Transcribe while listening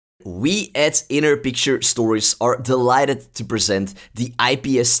We at Inner Picture Stories are delighted to present the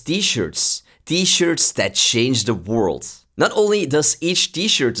IPS t-shirts. T-shirts that change the world. Not only does each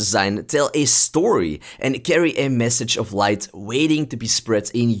t-shirt design tell a story and carry a message of light waiting to be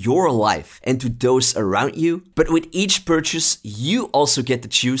spread in your life and to those around you, but with each purchase you also get to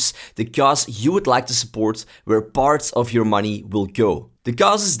choose the cause you would like to support, where parts of your money will go. The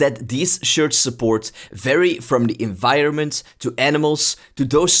causes that these shirts support vary from the environment to animals to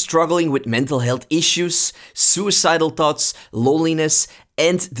those struggling with mental health issues, suicidal thoughts, loneliness,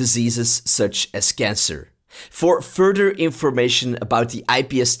 and diseases such as cancer. For further information about the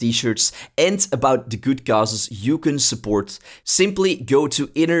IPS t-shirts and about the good causes you can support, simply go to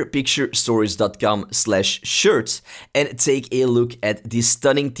innerpicturestories.com/shirt and take a look at these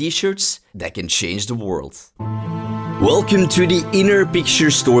stunning t-shirts that can change the world. Welcome to the Inner Picture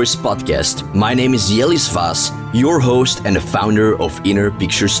Stories podcast. My name is Jellis Vaz, your host and the founder of Inner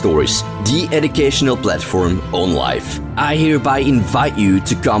Picture Stories, the educational platform on life. I hereby invite you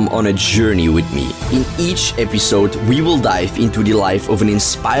to come on a journey with me. In each episode, we will dive into the life of an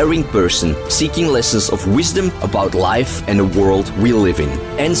inspiring person seeking lessons of wisdom about life and the world we live in.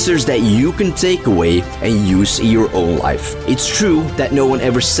 Answers that you can take away and use in your own life. It's true that no one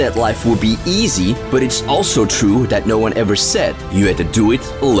ever said life would be easy, but it's also true that no one ever said you had to do it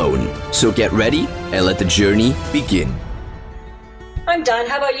alone. So get ready and let the journey begin. I'm done.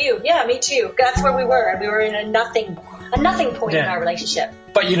 How about you? Yeah, me too. That's where we were. We were in a nothing point in our relationship.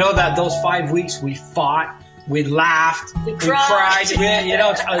 But you know that those 5 weeks we fought, we laughed, we cried.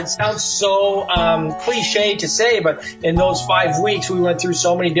 It sounds so cliche to say, but in those 5 weeks we went through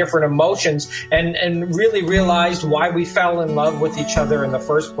so many different emotions and really realized why we fell in love with each other in the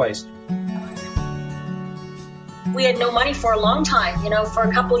first place. We had no money for a long time. For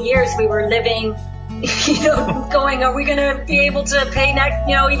a couple years we were living, going, are we going to be able to pay next,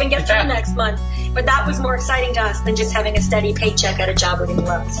 even get through next month? But that was more exciting to us than just having a steady paycheck at a job we didn't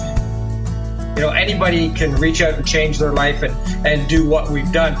love. Anybody can reach out and change their life and do what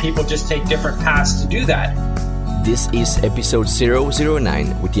we've done. People just take different paths to do that. This is episode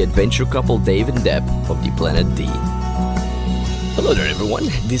 009 with the adventure couple Dave and Deb of the Planet D. Hello there everyone,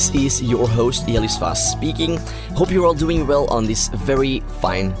 this is your host Jellis Vaz speaking. Hope you're all doing well on this very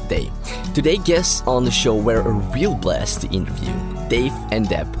fine day. Today guests on the show were a real blast to interview, Dave and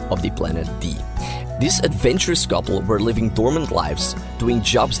Deb of the Planet D. This adventurous couple were living dormant lives, doing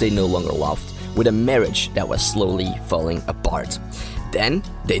jobs they no longer loved, with a marriage that was slowly falling apart. Then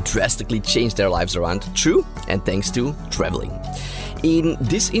they drastically changed their lives around through and thanks to traveling. In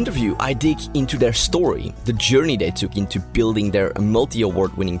this interview, I dig into their story, the journey they took into building their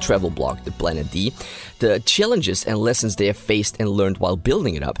multi-award-winning travel blog, The Planet D, the challenges and lessons they have faced and learned while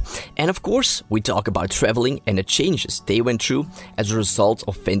building it up, and of course, we talk about traveling and the changes they went through as a result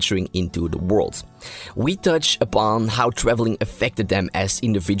of venturing into the world. We touch upon how traveling affected them as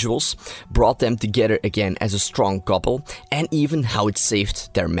individuals, brought them together again as a strong couple, and even how it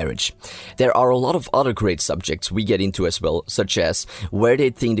saved their marriage. There are a lot of other great subjects we get into as well, such as where they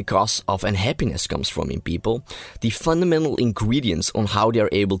think the cause of unhappiness comes from in people, the fundamental ingredients on how they are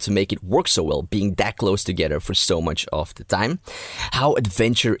able to make it work so well being that close together for so much of the time, how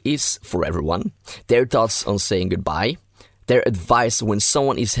adventure is for everyone, their thoughts on saying goodbye, their advice when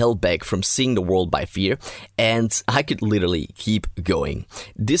someone is held back from seeing the world by fear, and I could literally keep going.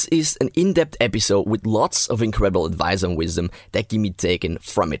 This is an in-depth episode with lots of incredible advice and wisdom that can be taken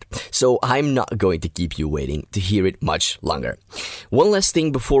from it. So I'm not going to keep you waiting to hear it much longer. One last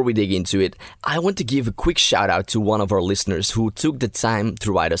thing before we dig into it, I want to give a quick shout out to one of our listeners who took the time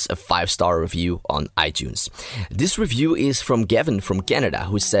to write us a 5-star review on iTunes. This review is from Gavin from Canada,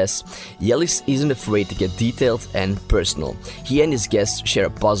 who says, Jellis isn't afraid to get detailed and personal. He and his guests share a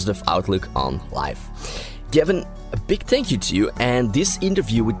positive outlook on life. Gavin, a big thank you to you, and this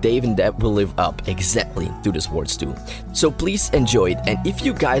interview with Dave and Deb will live up exactly to those words too. So please enjoy it, and if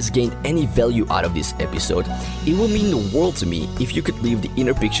you guys gained any value out of this episode, it will mean the world to me if you could leave the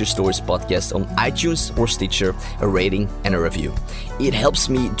Inner Picture Stories podcast on iTunes or Stitcher a rating and a review. It helps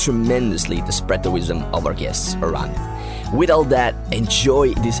me tremendously to spread the wisdom of our guests around. With all that,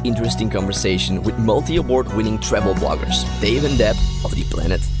 enjoy this interesting conversation with multi-award-winning travel bloggers, Dave and Deb of the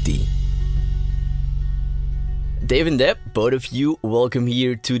Planet D. Dave and Deb, both of you, welcome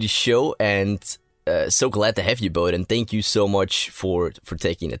here to the show, and so glad to have you both, and thank you so much for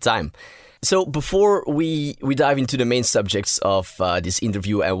taking the time. So before we dive into the main subjects of this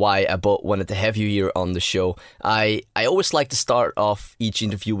interview and why I both wanted to have you here on the show, I always like to start off each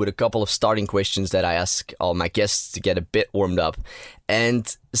interview with a couple of starting questions that I ask all my guests to get a bit warmed up.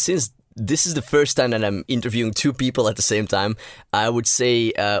 And since this is the first time that I'm interviewing two people at the same time. I would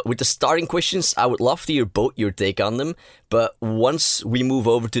say with the starting questions, I would love to hear both your take on them. But once we move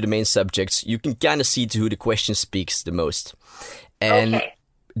over to the main subjects, you can kind of see to who the question speaks the most. And Okay.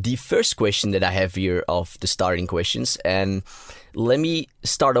 the first question that I have here of the starting questions, and let me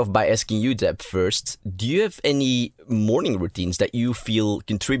start off by asking you, Deb, first. Do you have any morning routines that you feel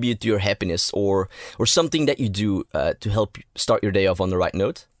contribute to your happiness, or something that you do to help start your day off on the right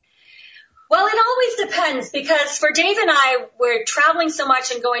note? Well, it always depends, because for Dave and I, we're traveling so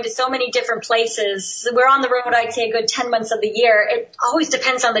much and going to so many different places. We're on the road, I'd say, a good 10 months of the year. It always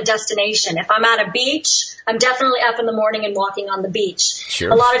depends on the destination. If I'm at a beach, I'm definitely up in the morning and walking on the beach. Sure.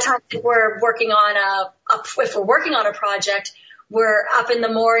 A lot of times if we're working on a project, we're up in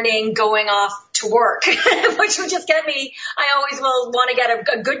the morning going off to work, which would just get me. I always will want to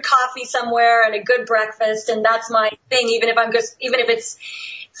get a good coffee somewhere and a good breakfast, and that's my thing. Even if it's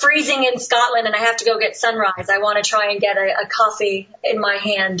freezing in Scotland and I have to go get sunrise, I want to try and get a coffee in my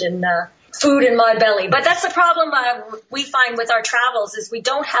hand and food in my belly. But that's the problem we find with our travels, is we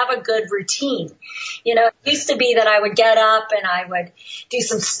don't have a good routine. You know, it used to be that I would get up and I would do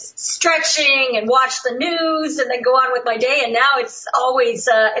some stretching and watch the news and then go on with my day. And now it's always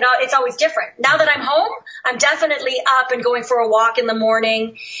different. Now that I'm home, I'm definitely up and going for a walk in the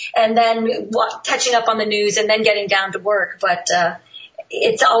morning and then catching up on the news and then getting down to work. But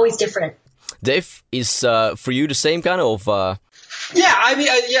it's always different. Dave, is for you the same kind of? Yeah, I mean,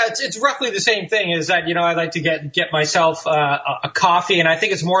 it's roughly the same thing. Is that, I like to get myself a coffee, and I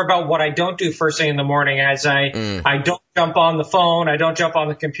think it's more about what I don't do first thing in the morning. As I don't jump on the phone, I don't jump on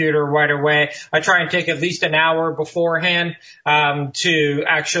the computer right away. I try and take at least an hour beforehand to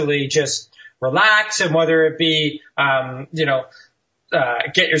actually just relax, and whether it be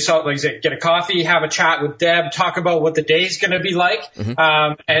get yourself, like I said, get a coffee, have a chat with Deb, talk about what the day's going to be like,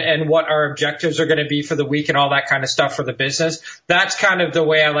 and what our objectives are going to be for the week and all that kind of stuff for the business. That's kind of the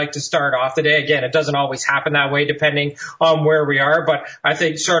way I like to start off the day. Again, it doesn't always happen that way depending on where we are, but I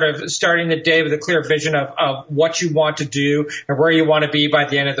think sort of starting the day with a clear vision of what you want to do and where you want to be by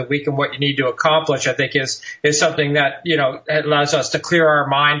the end of the week and what you need to accomplish, I think is something that, allows us to clear our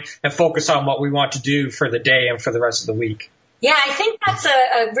mind and focus on what we want to do for the day and for the rest of the week. Yeah, I think that's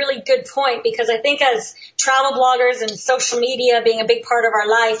a really good point, because I think as travel bloggers and social media being a big part of our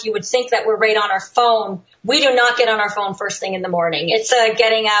life, you would think that we're right on our phone. We do not get on our phone first thing in the morning. It's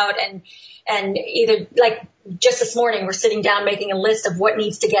getting out and either, like just this morning, we're sitting down making a list of what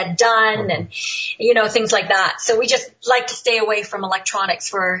needs to get done and, things like that. So we just like to stay away from electronics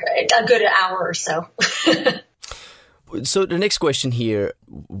for a good hour or so. So the next question here,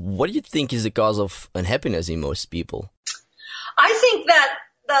 what do you think is the cause of unhappiness in most people? I think that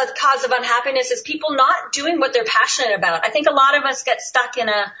the cause of unhappiness is people not doing what they're passionate about. I think a lot of us get stuck in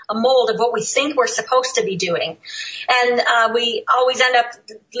a mold of what we think we're supposed to be doing. And we always end up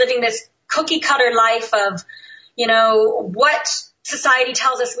living this cookie cutter life of, what society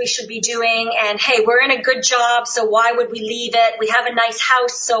tells us we should be doing. And, hey, we're in a good job, so why would we leave it? We have a nice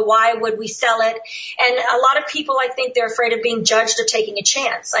house, so why would we sell it? And a lot of people, I think they're afraid of being judged or taking a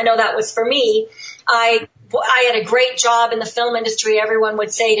chance. I know that was for me. I had a great job in the film industry. Everyone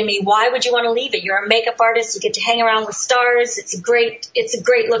would say to me, why would you want to leave it? You're a makeup artist. You get to hang around with stars. It's a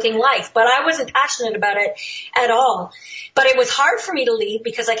great looking life. But I wasn't passionate about it at all. But it was hard for me to leave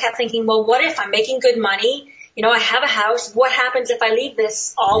because I kept thinking, well, what if I'm making good money? I have a house. What happens if I leave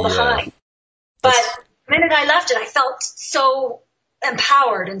this all behind? But the minute I left it, I felt so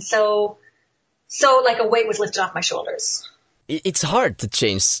empowered and so like a weight was lifted off my shoulders. It's hard to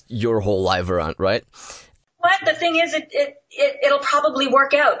change your whole life around, right? But the thing is, it'll probably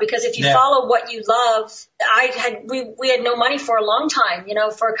work out, because if you follow what you love, we had no money for a long time.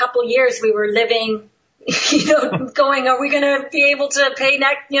 For a couple of years we were living, going, are we going to be able to pay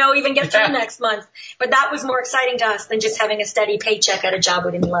even get through next month? But that was more exciting to us than just having a steady paycheck at a job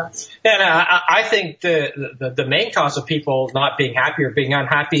we didn't love. And I think the main cause of people not being happy or being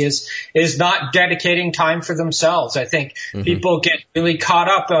unhappy is not dedicating time for themselves. I think people get really caught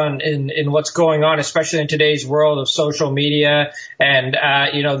up in what's going on, especially in today's world of social media and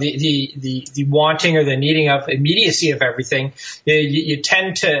the wanting or the needing of immediacy of everything. You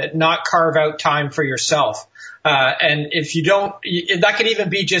tend to not carve out time for yourself. And if you don't, that could even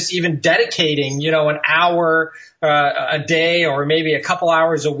be just even dedicating, an hour a day or maybe a couple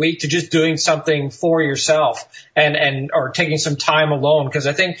hours a week to just doing something for yourself or taking some time alone. Because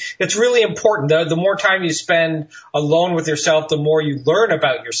I think it's really important. The more time you spend alone with yourself, the more you learn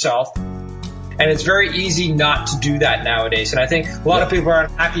about yourself. And it's very easy not to do that nowadays. And I think a lot of people are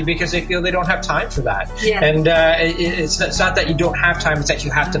unhappy because they feel they don't have time for that. Yeah. And it's not that you don't have time, it's that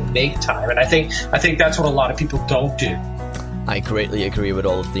you have to make time. And I think that's what a lot of people don't do. I greatly agree with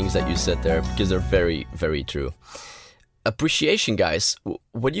all the things that you said there, because they're very, very true. Appreciation, guys.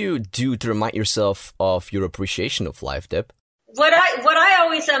 What do you do to remind yourself of your appreciation of life, Deb? What I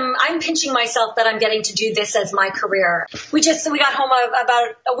always I'm pinching myself that I'm getting to do this as my career. We got home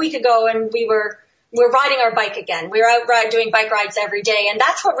about a week ago, and we're riding our bike again. We were out doing bike rides every day, and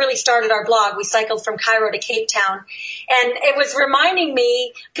that's what really started our blog. We cycled from Cairo to Cape Town, and it was reminding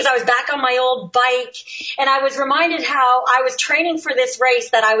me, because I was back on my old bike, and I was reminded how I was training for this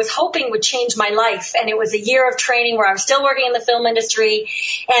race that I was hoping would change my life. And it was a year of training where I was still working in the film industry,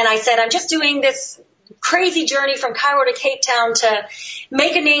 and I said, I'm just doing this crazy journey from Cairo to Cape Town to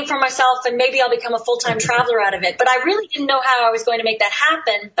make a name for myself, and maybe I'll become a full-time traveler out of it. But I really didn't know how I was going to make that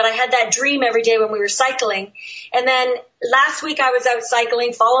happen. But I had that dream every day when we were cycling. And then last week I was out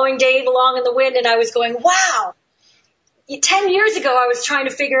cycling, following Dave along in the wind, and I was going, wow, 10 years ago I was trying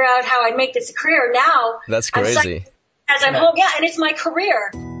to figure out how I'd make this a career. Now that's crazy. As I'm home, and it's my career.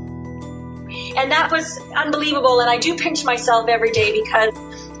 And that was unbelievable. And I do pinch myself every day because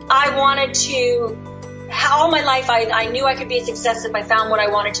I wanted to. All my life, I knew I could be a success if I found what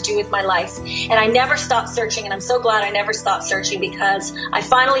I wanted to do with my life. And I never stopped searching, and I'm so glad I never stopped searching, because I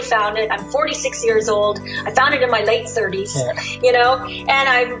finally found it. I'm 46 years old. I found it in my late 30s, and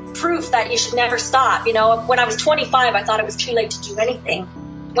I'm proof that you should never stop. When I was 25, I thought it was too late to do anything.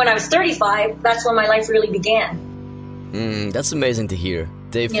 When I was 35, that's when my life really began. That's amazing to hear.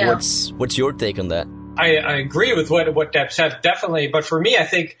 Dave, what's your take on that? I agree with what Deb said, definitely. But for me, I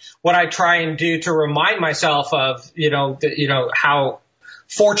think what I try and do to remind myself of, how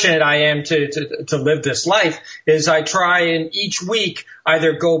fortunate I am to live this life is I try and each week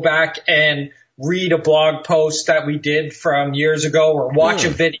either go back and read a blog post that we did from years ago, or watch a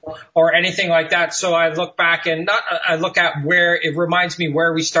video or anything like that. So I look back and I look at where it reminds me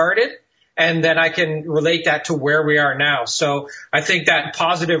where we started. And then I can relate that to where we are now. So I think that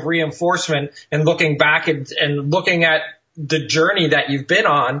positive reinforcement and looking back and looking at the journey that you've been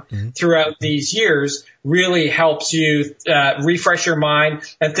on throughout these years really helps you refresh your mind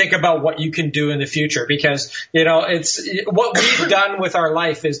and think about what you can do in the future, because it's what we've done with our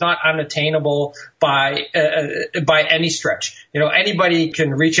life is not unattainable by any stretch. Anybody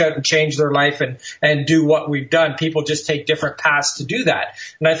can reach out and change their life and do what we've done. People just take different paths to do that.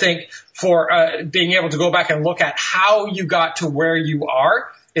 And I think for being able to go back and look at how you got to where you are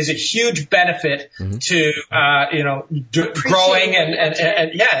is a huge benefit to growing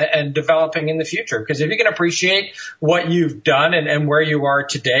and developing in the future. Because if you can appreciate what you've done and where you are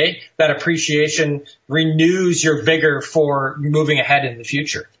today, that appreciation renews your vigor for moving ahead in the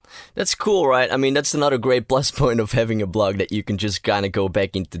future. That's cool, right? I mean, that's another great plus point of having a blog, that you can just kind of go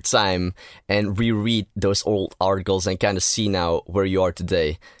back into time and reread those old articles and kind of see now where you are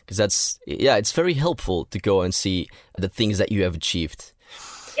today. Because it's very helpful to go and see the things that you have achieved.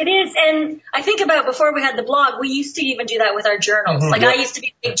 It is, and I think about before we had the blog, we used to even do that with our journals. I used to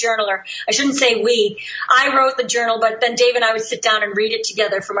be a big journaler. I shouldn't say we. I wrote the journal, but then Dave and I would sit down and read it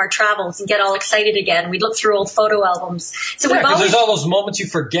together from our travels and get all excited again. We'd look through old photo albums. So because there's all those moments you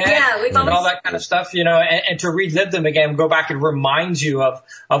forget, and all that kind of stuff, and to relive them again, go back and remind you of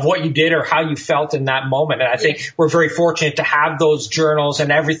what you did or how you felt in that moment. And I think we're very fortunate to have those journals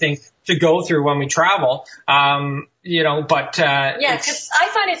and everything to go through when we travel. Because I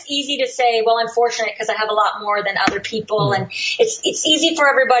find it's easy to say, well, I'm fortunate because I have a lot more than other people. And it's easy for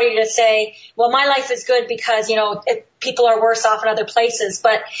everybody to say, well, my life is good because, people are worse off in other places.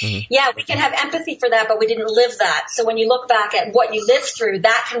 But we can have empathy for that, but we didn't live that. So when you look back at what you lived through,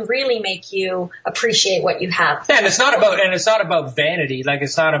 that can really make you appreciate what you have. Yeah, and it's not about vanity. Like,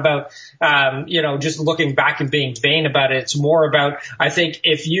 it's not about, just looking back and being vain about it. It's more about, I think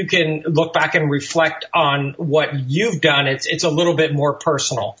if you can look back and reflect on what you've done, it's a little bit more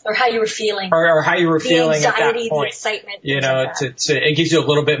personal. Or how you were feeling. Or how you were feeling at that point. The excitement. It gives you a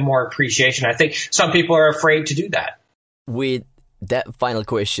little bit more appreciation. I think some people are afraid to do that. With that final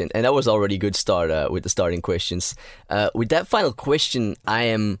question, and that was already a good start with the starting questions. With that final question, I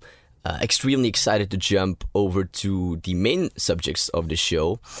am extremely excited to jump over to the main subjects of the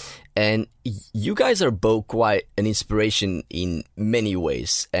show. And you guys are both quite an inspiration in many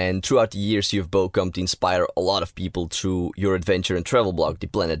ways. And throughout the years, you've both come to inspire a lot of people through your adventure and travel blog, The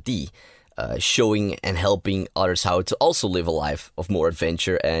Planet D, showing and helping others how to also live a life of more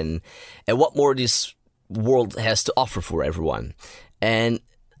adventure and what more this world has to offer for everyone. And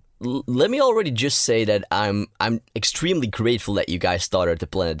let me already just say that I'm extremely grateful that you guys started the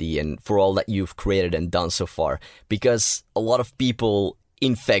Planet D and for all that you've created and done so far, because a lot of people,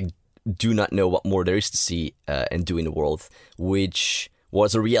 in fact, do not know what more there is to see and do in the world, which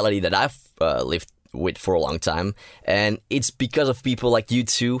was a reality that I've lived with for a long time. And it's because of people like you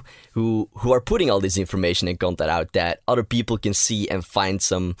two who are putting all this information and content out that other people can see and find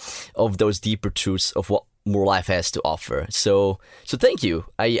some of those deeper truths of what more life has to offer. So thank you.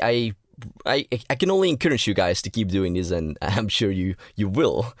 I can only encourage you guys to keep doing this, and I'm sure you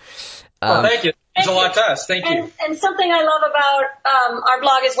will. Well, thank you. It's a lot to us. Thank you. And something I love about our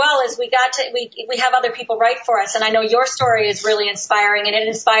blog as well is we have other people write for us, and I know your story is really inspiring, and it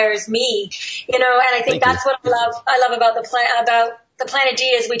inspires me. And I think that's what I love about the Planet D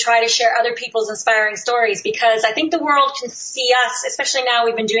is we try to share other people's inspiring stories, because I think the world can see us, especially now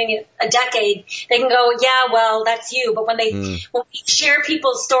we've been doing it a decade. They can go, yeah, well, that's you. But when we share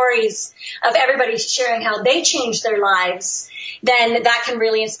people's stories of everybody sharing how they changed their lives, then that can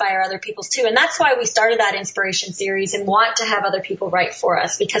really inspire other people's too. And that's why we started that inspiration series and want to have other people write for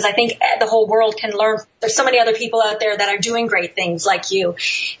us, because I think the whole world can learn. There's so many other people out there that are doing great things like you.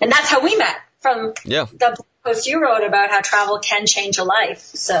 And that's how we met, from the post you wrote about how travel can change a life.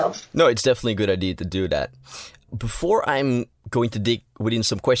 So no, it's definitely a good idea to do that. Before I'm going to dig within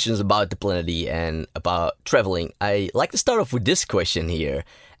some questions about the Planet D and about traveling, I like to start off with this question here.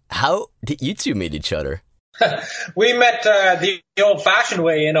 How did you two meet each other? We met the old-fashioned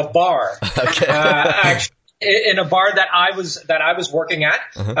way in a bar. Okay. Actually, in a bar that I was working at,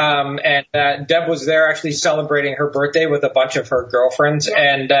 and Deb was there actually celebrating her birthday with a bunch of her girlfriends,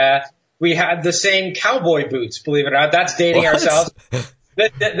 and we had the same cowboy boots. Believe it or not, that's dating ourselves.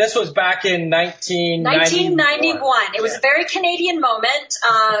 This was back in 1991. It was a very Canadian moment.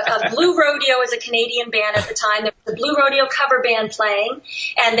 Blue Rodeo is a Canadian band at the time. There was a Blue Rodeo cover band playing,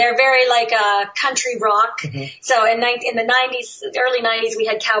 and they're very like country rock. So in the 90s, early 90s, we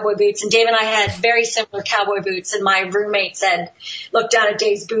had cowboy boots, and Dave and I had very similar cowboy boots. And my roommate looked down at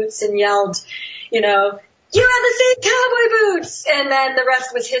Dave's boots and yelled, you have the same cowboy boots! And then the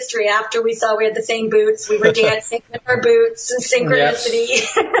rest was history. After we saw we had the same boots, we were dancing with our boots and synchronicity.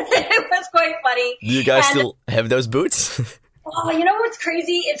 It was quite funny. Do you guys still have those boots? Oh, you know what's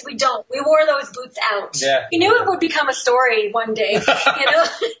crazy is we don't. We wore those boots out. Yeah. We knew it would become a story one day,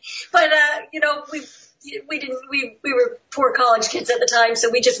 But, we didn't. We were poor college kids at the time, so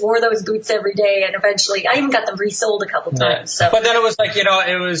we just wore those boots every day. And eventually, I even got them resold a couple times. So. But then it was like,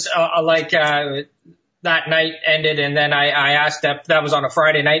 it was that night ended, and then I asked that was on a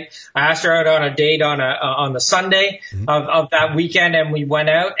Friday night. I asked her out on a date on the Sunday of that weekend, and we went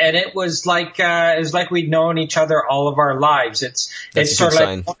out, and it was like we'd known each other all of our lives. It's sort of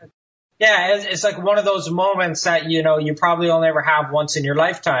like it's like one of those moments that you probably only ever have once in your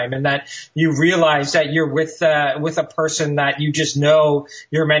lifetime, and that you realize that you're with a person that you just know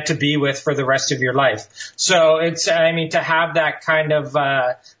you're meant to be with for the rest of your life. So to have that kind of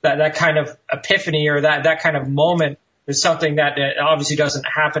that kind of epiphany or that kind of moment is something that obviously doesn't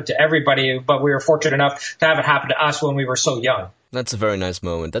happen to everybody, but we were fortunate enough to have it happen to us when we were so young. That's a very nice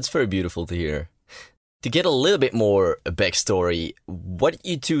moment. That's very beautiful to hear. To get a little bit more backstory, what did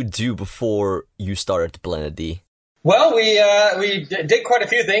you two do before you started the Planet D? Well, we did quite a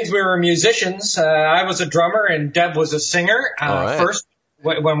few things. We were musicians. I was a drummer and Deb was a singer first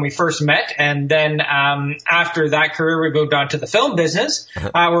when we first met. And then after that career, we moved on to the film business.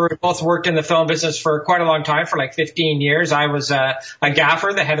 We both worked in the film business for quite a long time, for like 15 years. I was a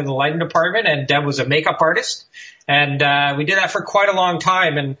gaffer, the head of the lighting department, and Deb was a makeup artist. And we did that for quite a long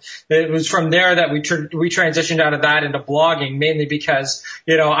time, and it was from there that we transitioned out of that into blogging, mainly because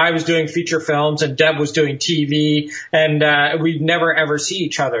I was doing feature films and Deb was doing TV, and we'd never ever see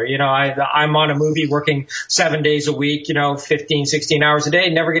each other. I'm on a movie working 7 days a week, 15, 16 hours a day,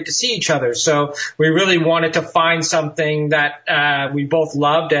 never get to see each other. So we really wanted to find something that we both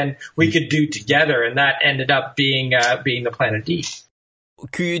loved and we could do together, and that ended up being the Planet D.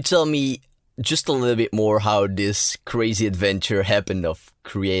 Could you tell me just a little bit more how this crazy adventure happened of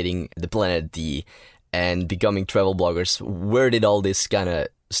creating the Planet D and becoming travel bloggers? Where did all this kind of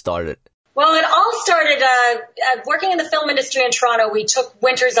started? Well, it all started working in the film industry in Toronto. We took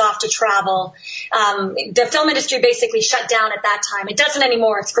winters off to travel. The film industry basically shut down at that time. It doesn't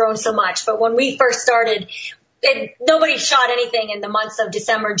anymore. It's grown so much. But when we first started, nobody shot anything in the months of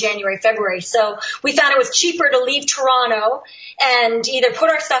December, January, February. So we found it was cheaper to leave Toronto and either put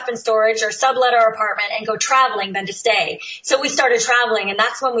our stuff in storage or sublet our apartment and go traveling than to stay. So we started traveling, and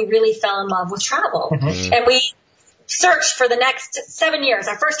that's when we really fell in love with travel. Mm-hmm. And we searched for the next 7 years.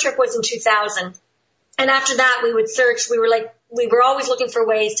 Our first trip was in 2000. And after that, we would search. We were like, we were always looking for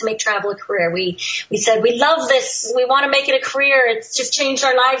ways to make travel a career. We said, we love this. We want to make it a career. It's just changed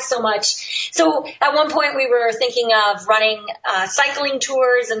our lives so much. So at one point we were thinking of running cycling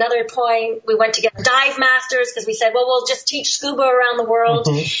tours. Another point we went to get dive masters because we said, well, we'll just teach scuba around the world.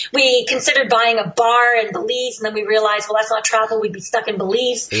 Mm-hmm. We considered buying a bar in Belize, and then we realized, well, that's not travel. We'd be stuck in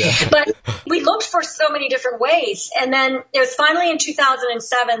Belize. Yeah. But we looked for so many different ways. And then it was finally in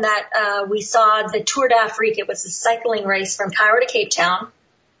 2007 that we saw the Tour d'Afrique. It was a cycling race from Cairo to Cape Town.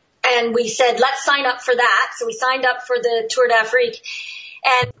 And we said, let's sign up for that. So we signed up for the Tour d'Afrique.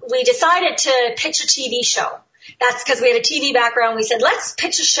 And we decided to pitch a TV show. That's because we had a TV background. We said, let's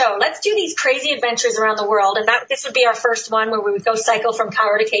pitch a show. Let's do these crazy adventures around the world. And this would be our first one where we would go cycle from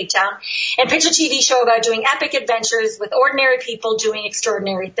Cairo to Cape Town and pitch a TV show about doing epic adventures with ordinary people doing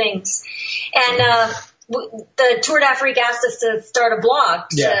extraordinary things. And the Tour d'Afrique asked us to start a blog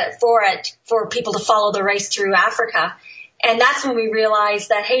for people to follow the race through Africa. And that's when we realized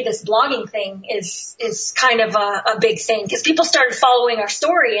that, hey, this blogging thing is kind of a big thing because people started following our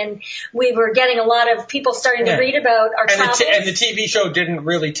story and we were getting a lot of people starting to read about our travels. And the TV show didn't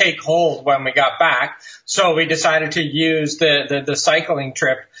really take hold when we got back. So we decided to use the cycling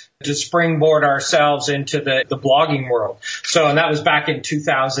trip to springboard ourselves into the blogging world. So, and that was back in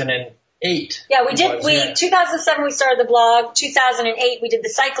 2008. Yeah, we did. 2007 we started the blog. 2008 we did the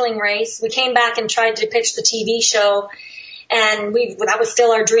cycling race. We came back and tried to pitch the TV show. And that was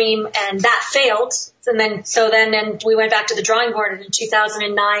still our dream, and that failed. And then we went back to the drawing board, and in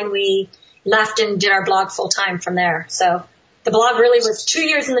 2009 we left and did our blog full time from there. So the blog really was 2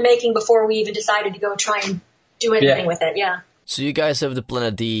 years in the making before we even decided to go try and do anything with it. Yeah. So you guys have the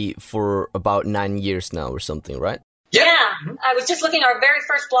Planet D for about 9 years now or something, right? Yeah. I was just looking, our very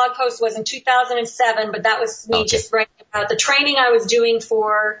first blog post was in 2007, but that was me just writing about the training I was doing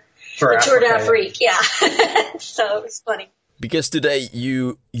for the Tour d'Afrique. Yeah. So it was funny. Because today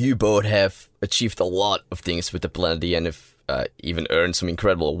you both have achieved a lot of things with the Planet D and have even earned some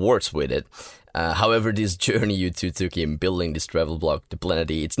incredible awards with it. However, this journey you two took in building this travel blog, the Planet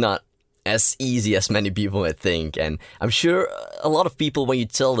D, it's not as easy as many people might think. And I'm sure a lot of people, when you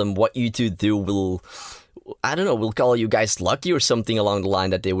tell them what you two do, will call you guys lucky or something along the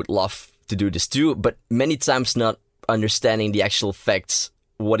line that they would love to do this too. But many times not understanding the actual facts,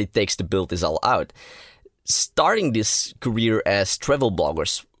 what it takes to build this all out. Starting this career as travel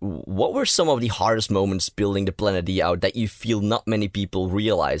bloggers, what were some of the hardest moments building the Planet D out that you feel not many people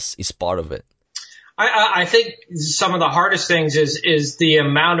realize is part of it? I think some of the hardest things is the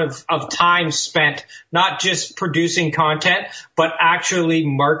amount of time spent not just producing content, but actually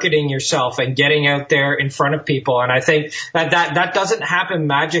marketing yourself and getting out there in front of people. And I think that doesn't happen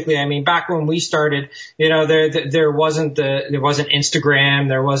magically. I mean, back when we started, there wasn't Instagram,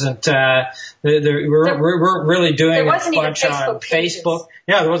 there wasn't we're really doing a bunch on Facebook.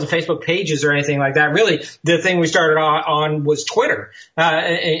 Yeah, there wasn't Facebook pages or anything like that. Really, the thing we started on was Twitter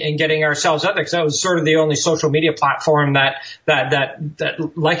and getting ourselves out there because that was sort of the only social media platform that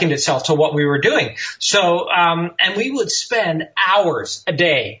likened itself to what we were doing. So, and we would spend hours a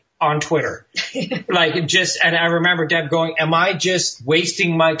day on Twitter. And I remember Deb going, am I just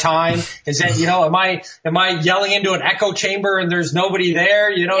wasting my time? Is that, am I yelling into an echo chamber and there's nobody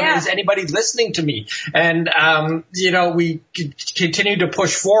there? Is anybody listening to me? And, we continued to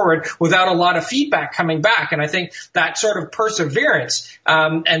push forward without a lot of feedback coming back. And I think that sort of perseverance,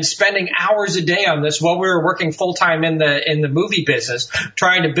 and spending hours a day on this while we were working full time in the movie business,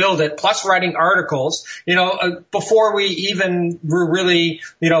 trying to build it, plus writing articles, before we even were really,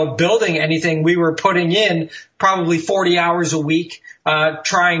 building anything, we were putting in probably 40 hours a week,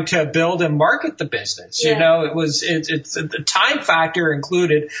 trying to build and market the business. Yeah. It's the time factor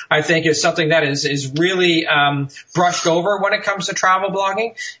included, I think, is something that is really, brushed over when it comes to travel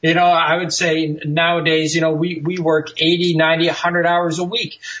blogging. I would say nowadays, we work 80, 90, 100 hours a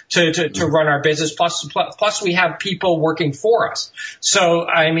week to run our business. Plus we have people working for us. So,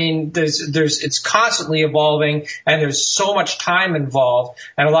 I mean, it's constantly evolving and there's so much time involved.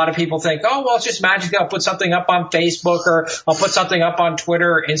 And a lot of people think, oh, well, it's just magically I'll put something up on Facebook or I'll put something up on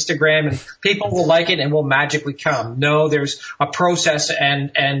Twitter or Instagram and people will like it and will magically come. No, there's a process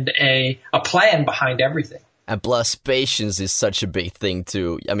and a plan behind everything. And plus, patience is such a big thing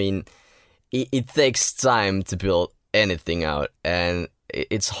too. I mean, it takes time to build anything out, and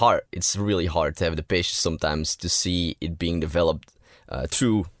it's hard. It's really hard to have the patience sometimes to see it being developed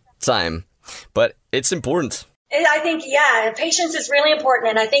through time. But it's important. I think, patience is really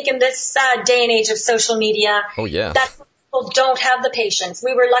important. And I think in this day and age of social media, people don't have the patience.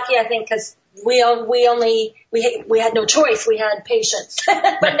 We were lucky, I think, because we had no choice. We had patience.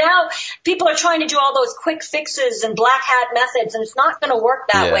 But now people are trying to do all those quick fixes and black hat methods, and it's not going to work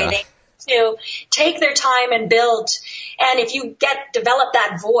that way. They need to take their time and build. And if you develop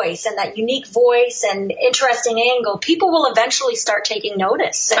that voice and that unique voice and interesting angle, people will eventually start taking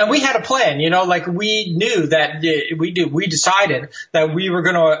notice. And we had a plan, like we knew that we decided that we were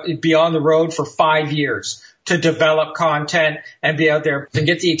going to be on the road for 5 years to develop content and be out there to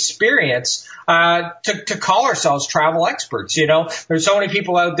get the experience, to call ourselves travel experts. There's so many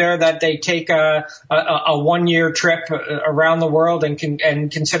people out there that they take a 1-year trip around the world and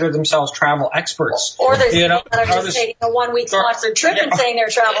consider themselves travel experts. Or there's people that are just taking a 1-week sponsored trip and saying they're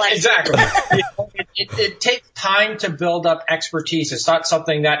travel experts. Exactly. It takes time to build up expertise. It's not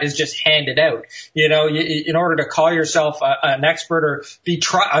something that is just handed out. In order to call yourself an expert or be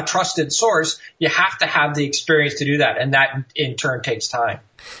a trusted source, you have to have the experience to do that, and that in turn takes time.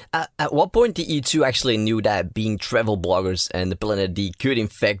 At what point did you two actually knew that being travel bloggers and the Planet D could in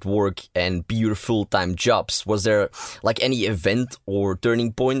fact work and be your full-time jobs? Was there like any event or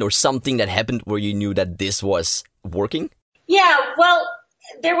turning point or something that happened where you knew that this was working? Yeah, well,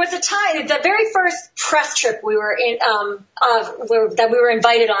 there was a time, the very first press trip we were in, that we were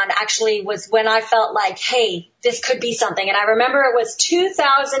invited on actually was when I felt like, hey, this could be something. And I remember it was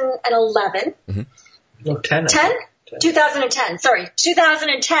 2011. Mm-hmm. No, 10. 2010, sorry.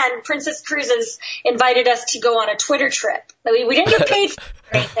 2010, Princess Cruises invited us to go on a Twitter trip. We didn't get paid for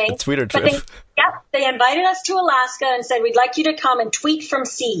anything. Twitter trip. They invited us to Alaska and said, we'd like you to come and tweet from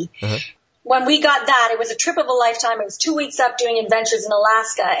sea. Uh-huh. When we got that, it was a trip of a lifetime. It was 2 weeks up doing adventures in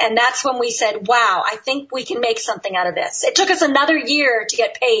Alaska. And that's when we said, wow, I think we can make something out of this. It took us another year to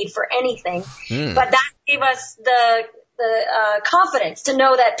get paid for anything, but that gave us the confidence to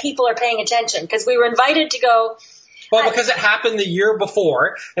know that people are paying attention because we were invited to go. Well, because it happened the year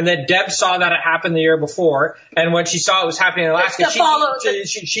before, and then Deb saw that it happened the year before, and when she saw it was happening in Alaska,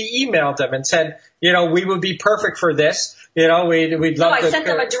 she emailed them and said, we would be perfect for this. We'd love to. I sent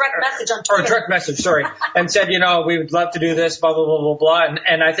them a direct message on Twitter. Or a direct message, sorry, and said, we would love to do this, blah, blah, blah, blah, blah.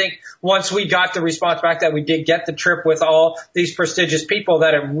 And I think once we got the response back that we did get the trip with all these prestigious people,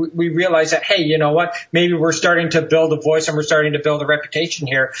 that we realized that, hey, you know what, maybe we're starting to build a voice and we're starting to build a reputation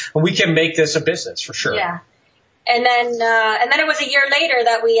here, and we can make this a business for sure. Yeah. And then it was a year later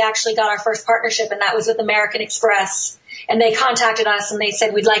that we actually got our first partnership, and that was with American Express. And they contacted us and they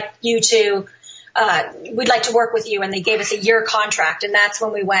said, we'd like to work with you. And they gave us a year contract. And that's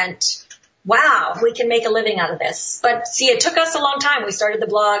when we went, wow, we can make a living out of this. But see, it took us a long time. We started the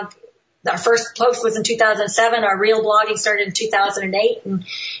blog. Our first post was in 2007. Our real blogging started in 2008. And it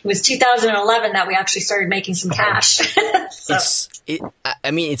was 2011 that we actually started making some cash.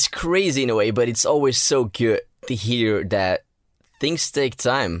 It's crazy in a way, but it's always so good to hear that things take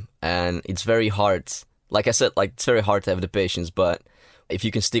time and it's very hard. Like I said, it's very hard to have the patience, but if you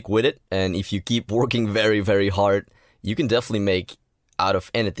can stick with it and if you keep working very, very hard, you can definitely make out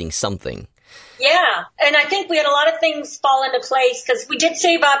of anything something. Yeah, and I think we had a lot of things fall into place because we did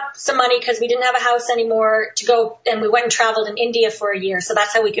save up some money because we didn't have a house anymore to go, and we went and traveled in India for a year, so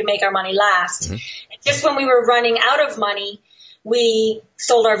that's how we could make our money last. Mm-hmm. And just when we were running out of money, we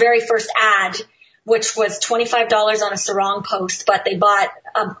sold our very first ad, which was $25 on a sarong post, but they bought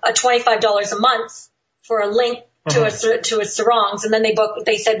a $25 a month for a link to a sarongs, and then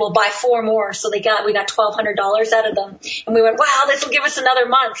they said, well, buy 4 more. So we got $1,200 out of them, and we went, wow, this will give us another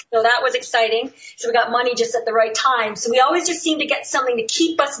month. So that was exciting. So we got money just at the right time. So we always just seem to get something to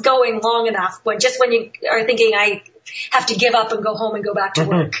keep us going long enough when you are thinking, I have to give up and go home and go back to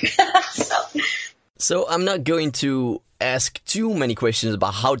work. So I'm not going to ask too many questions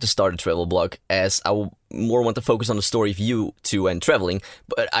about how to start a travel blog, as I will more want to focus on the story of you two and traveling.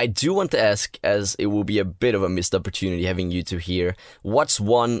 But I do want to ask, as it will be a bit of a missed opportunity having you two here, what's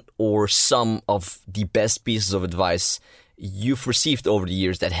one or some of the best pieces of advice you've received over the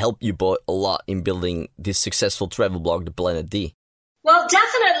years that helped you both a lot in building this successful travel blog, The Planet D? Well,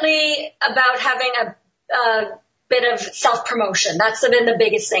 definitely about having a bit of self-promotion. That's been the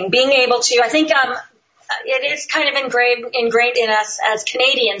biggest thing. Being able to, I think, it is kind of ingrained in us as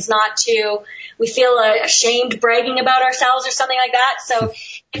Canadians we feel ashamed bragging about ourselves or something like that. So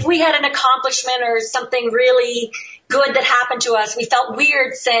if we had an accomplishment or something really good that happened to us, we felt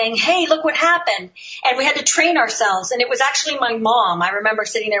weird saying, hey, look what happened. And we had to train ourselves. And it was actually my mom. I remember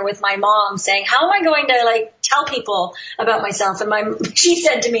sitting there with my mom saying, how am I going to tell people about myself? And she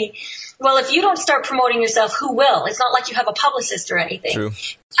said to me, well, if you don't start promoting yourself, who will? It's not like you have a publicist or anything. True.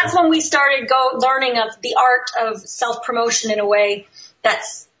 That's when we started learning of the art of self-promotion in a way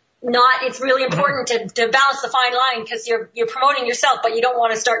that's it's really important to balance the fine line, because you're promoting yourself, but you don't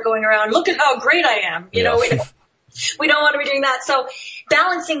want to start going around, look at how great I am. You know, we don't want to be doing that. So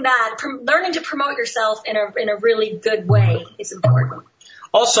balancing that, learning to promote yourself in a really good way is important.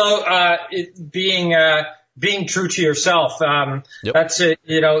 Also, being true to yourself. That's it.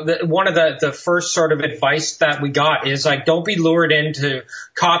 You know, one of the first sort of advice that we got is like, don't be lured into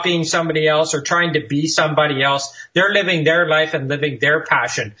copying somebody else or trying to be somebody else. They're living their life and living their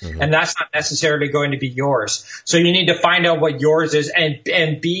passion, and that's not necessarily going to be yours. So you need to find out what yours is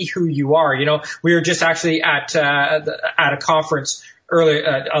and be who you are. You know, we were just actually at a conference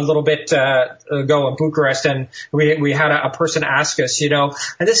earlier, a little bit ago in Bucharest, and we had a person ask us, you know,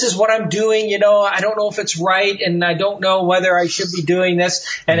 and this is what I'm doing, you know, I don't know if it's right, and I don't know whether I should be doing this.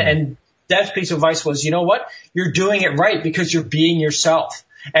 And Deb's piece of advice was, you know what, you're doing it right because you're being yourself.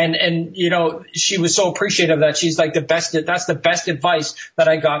 And you know, she was so appreciative that she's like, that's the best advice that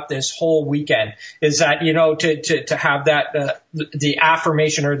I got this whole weekend, is that, you know, to have that the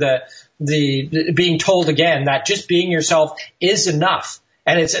affirmation or the being told again that just being yourself is enough.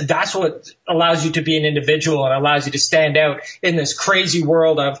 And that's what allows you to be an individual and allows you to stand out in this crazy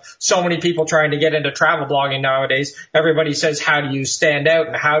world of so many people trying to get into travel blogging nowadays. Everybody says, how do you stand out,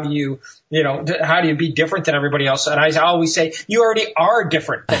 and how do you be different than everybody else? And I always say, you already are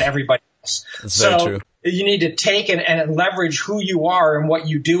different than everybody else. That's very true. You need to take and leverage who you are and what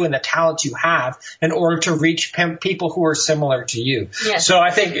you do and the talent you have in order to reach people who are similar to you. Yes. So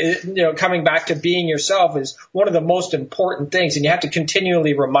I think, you know, coming back to being yourself is one of the most important things, and you have to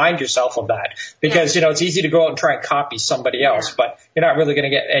continually remind yourself of that, because, you know, it's easy to go out and try and copy somebody else, but you're not really going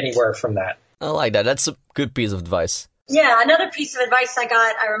to get anywhere from that. I like that. That's a good piece of advice. Yeah, another piece of advice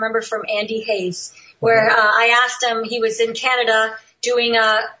I remember from Andy Hayes, where I asked him, he was in Canada doing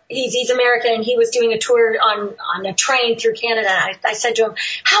he's American, and he was doing a tour on a train through Canada. I said to him,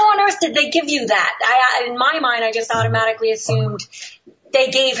 how on earth did they give you that? In my mind, I just automatically assumed they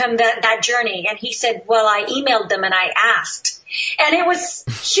gave him that journey. And he said, well, I emailed them and I asked. And it was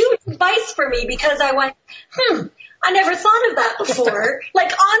huge advice for me, because I went, I never thought of that before.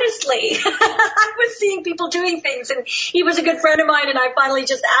 Like, honestly, I was seeing people doing things, and he was a good friend of mine, and I finally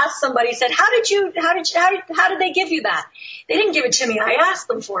just asked somebody, said, how did they give you that? They didn't give it to me. I asked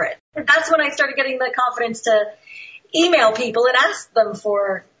them for it. And that's when I started getting the confidence to email people and ask them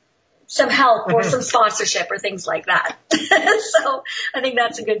for some help or some sponsorship or things like that. So I think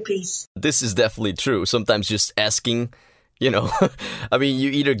that's a good piece. This is definitely true. Sometimes just asking, you know, I mean, you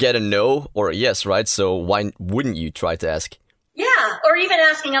either get a no or a yes, right? So why wouldn't you try to ask? Yeah, or even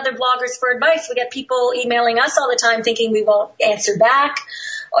asking other bloggers for advice. We get people emailing us all the time thinking we won't answer back,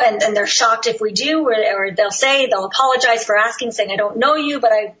 and they're shocked if we do, or they'll apologize for asking, saying, I don't know you,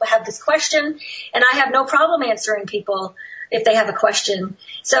 but I have this question, and I have no problem answering people if they have a question.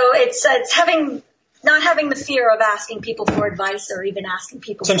 So it's not having the fear of asking people for advice, or even asking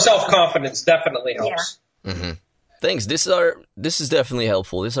people some self-confidence definitely helps. Yeah. Mm-hmm. Thanks. This is definitely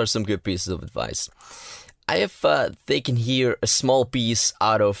helpful. These are some good pieces of advice. I have taken here a small piece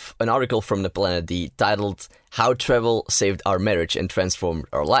out of an article from the Planet D titled How Travel Saved Our Marriage and Transformed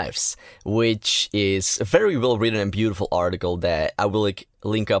Our Lives, which is a very well written and beautiful article that I will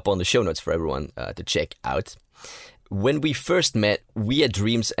link up on the show notes for everyone to check out. When we first met, we had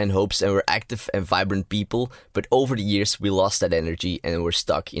dreams and hopes and were active and vibrant people, but over the years we lost that energy and were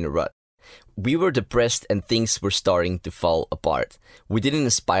stuck in a rut. We were depressed and things were starting to fall apart. We didn't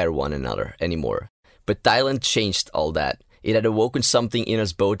inspire one another anymore. But Thailand changed all that. It had awoken something in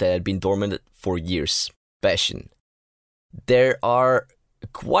us both that had been dormant for years. Passion. There are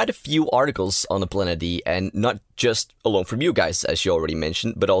quite a few articles on the Planet D, and not just alone from you guys, as you already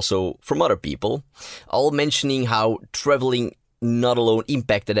mentioned, but also from other people, all mentioning how traveling not alone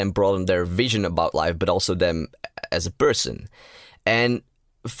impacted and broadened their vision about life, but also them as a person. And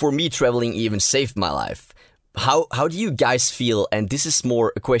for me, traveling even saved my life. How do you guys feel, and this is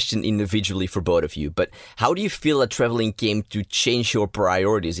more a question individually for both of you, but how do you feel that traveling came to change your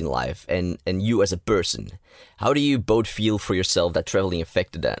priorities in life and you as a person? How do you both feel for yourself that traveling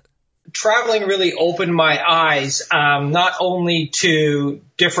affected that? Traveling really opened my eyes, not only to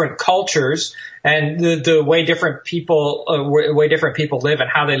different cultures and the way different people live and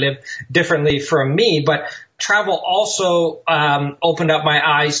how they live differently from me, but travel also opened up my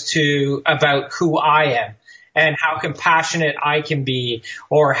eyes to about who I am and how compassionate I can be,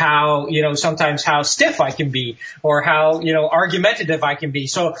 or how, sometimes how stiff I can be, or how, argumentative I can be.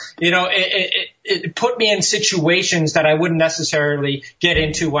 So, it put me in situations that I wouldn't necessarily get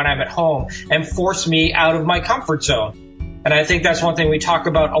into when I'm at home and forced me out of my comfort zone. And I think that's one thing we talk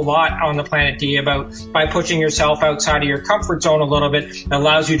about a lot on the Planet D, about by pushing yourself outside of your comfort zone a little bit, it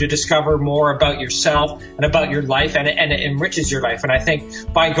allows you to discover more about yourself and about your life, and it enriches your life. And I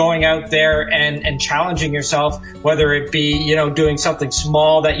think by going out there and challenging yourself, whether it be, you know, doing something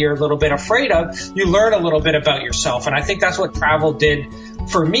small that you're a little bit afraid of, you learn a little bit about yourself. And I think that's what travel did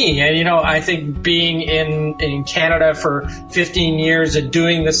for me. And, you know, I think being in Canada for 15 years and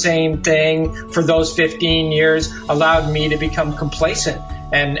doing the same thing for those 15 years allowed me to become complacent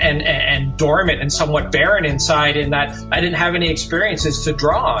and dormant and somewhat barren inside, in that I didn't have any experiences to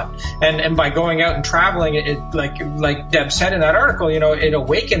draw on. And by going out and traveling, it like Deb said in that article, you know, it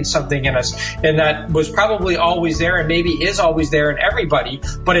awakened something in us, and that was probably always there and maybe is always there in everybody,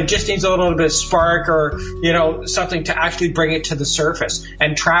 but it just needs a little bit of spark, or, you know, something to actually bring it to the surface.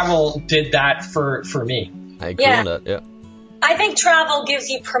 And travel did that for me. I agree on that, yeah. I think travel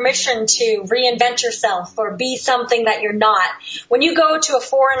gives you permission to reinvent yourself or be something that you're not. When you go to a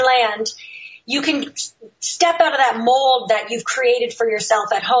foreign land, you can step out of that mold that you've created for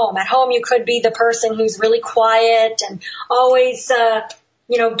yourself at home. At home, you could be the person who's really quiet and always,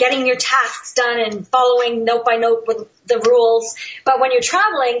 you know, getting your tasks done and following note by note with the rules. But when you're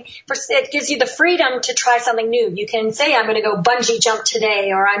traveling, it gives you the freedom to try something new. You can say, I'm going to go bungee jump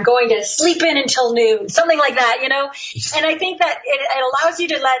today, or I'm going to sleep in until noon, something like that, you know. And I think that it allows you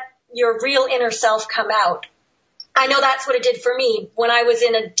to let your real inner self come out. I know that's what it did for me. When I was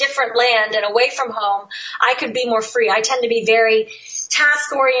in a different land and away from home, I could be more free. I tend to be very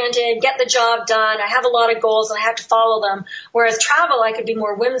task-oriented, get the job done. I have a lot of goals and I have to follow them. Whereas travel, I could be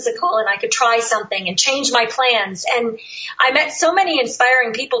more whimsical and I could try something and change my plans. And I met so many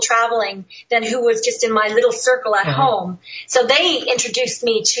inspiring people traveling than who was just in my little circle at home. So they introduced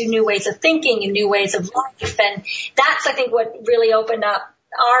me to new ways of thinking and new ways of life. And that's, I think, what really opened up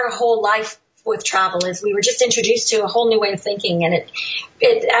our whole life with travel, is we were just introduced to a whole new way of thinking. And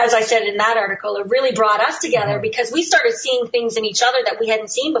it, as I said in that article, it really brought us together because we started seeing things in each other that we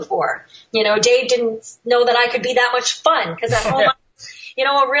hadn't seen before. You know, Dave didn't know that I could be that much fun because at home, you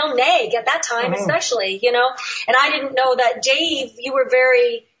know, a real nag at that time, especially, you know, and I didn't know that, Dave, you were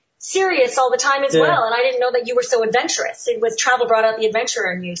very serious all the time as well. And I didn't know that you were so adventurous. It was travel brought out the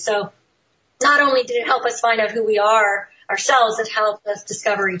adventurer in you. So not only did it help us find out who we are ourselves, it helped us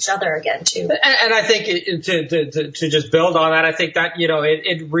discover each other again too. And I think to just build on that, I think that, you know,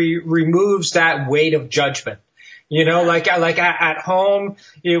 it removes that weight of judgment. You know, like at home,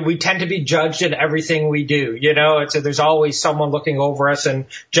 you know, we tend to be judged in everything we do. You know, there's always someone looking over us and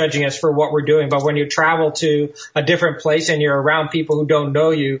judging us for what we're doing. But when you travel to a different place and you're around people who don't know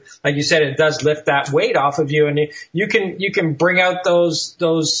you, like you said, it does lift that weight off of you, and you can bring out those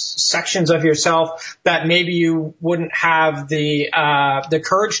sections of yourself that maybe you wouldn't have the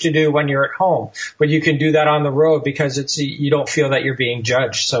courage to do when you're at home. But you can do that on the road because you don't feel that you're being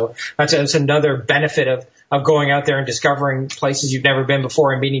judged. So that's another benefit of going out there and discovering places you've never been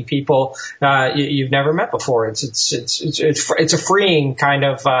before and meeting people you've never met before. It's a freeing kind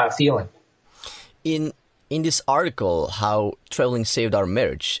of feeling. In this article, How Traveling Saved Our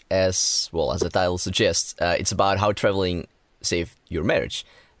Marriage, as well as the title suggests, it's about how traveling saved your marriage.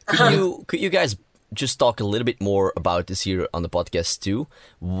 Could you guys just talk a little bit more about this here on the podcast too?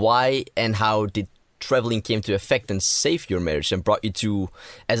 Why and how did traveling came to affect and save your marriage and brought you two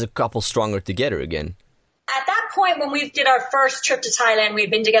as a couple stronger together again? At that point, when we did our first trip to Thailand, we had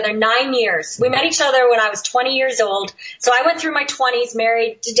been together 9 years. We met each other when I was 20 years old. So I went through my 20s,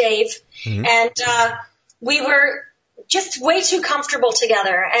 married to Dave, and we were just way too comfortable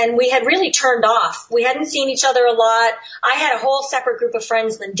together, and we had really turned off. We hadn't seen each other a lot. I had a whole separate group of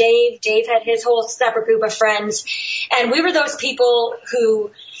friends than Dave. Dave had his whole separate group of friends, and we were those people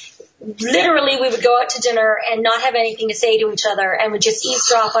who literally we would go out to dinner and not have anything to say to each other and would just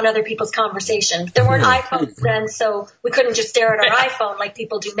eavesdrop on other people's conversation. There weren't iPhones then, so we couldn't just stare at our iPhone like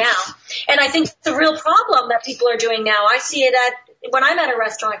people do now. And I think it's a real problem that people are doing now. I see it when I'm at a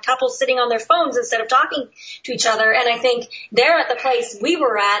restaurant, couples sitting on their phones instead of talking to each other. And I think they're at the place we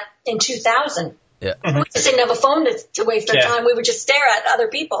were at in 2000. Yeah. We just didn't have a phone to waste our time. We would just stare at other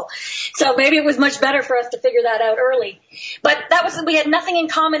people. So maybe it was much better for us to figure that out early. But we had nothing in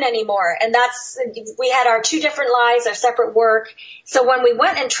common anymore. And we had our two different lives, our separate work. So when we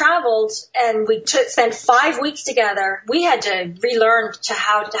went and traveled and we spent 5 weeks together, we had to relearn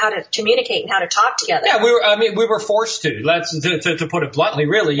how to communicate and how to talk together. Yeah, we were forced to. To put it bluntly,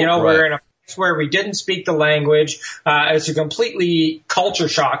 really. You know, right. We're in a where we didn't speak the language. It's a completely culture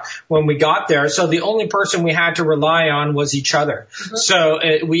shock when we got there. So the only person we had to rely on was each other. So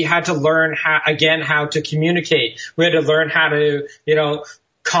we had to learn how to communicate. We had to learn how to, you know,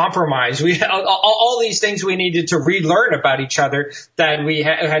 compromise. We all these things we needed to relearn about each other that we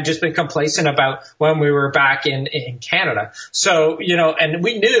had just been complacent about when we were back in Canada. So, and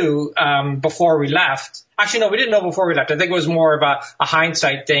we knew before we left. Actually, no, we didn't know before we left. I think it was more of a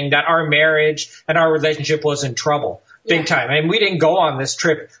hindsight thing that our marriage and our relationship was in trouble. Big time. And we didn't go on this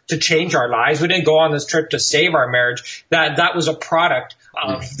trip to change our lives. We didn't go on this trip to save our marriage. That was a product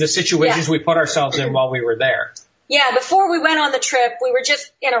of the situations we put ourselves in while we were there. Yeah, before we went on the trip, we were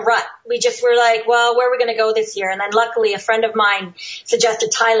just in a rut. We just were like, well, where are we going to go this year? And then luckily a friend of mine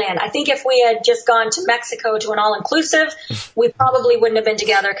suggested Thailand. I think if we had just gone to Mexico to an all-inclusive, we probably wouldn't have been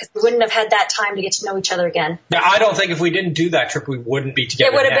together because we wouldn't have had that time to get to know each other again. Yeah, I don't think if we didn't do that trip, we wouldn't be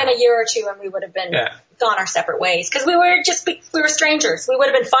together. It would have been a year or two and we would have been gone our separate ways because we were strangers. We would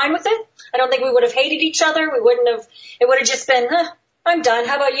have been fine with it. I don't think we would have hated each other. It would have just been, I'm done.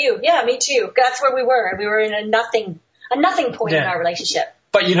 How about you? Yeah, me too. That's where we were. We were in a nothing point in our relationship.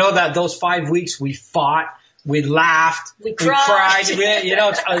 But that those 5 weeks we fought, we laughed, we cried.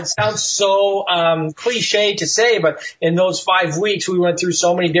 It sounds so cliche to say, but in those 5 weeks we went through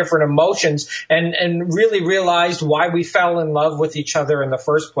so many different emotions and really realized why we fell in love with each other in the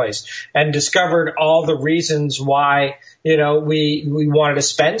first place and discovered all the reasons why we wanted to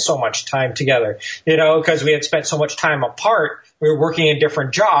spend so much time together, because we had spent so much time apart. We were working in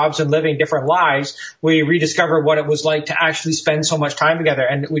different jobs and living different lives. We rediscovered what it was like to actually spend so much time together,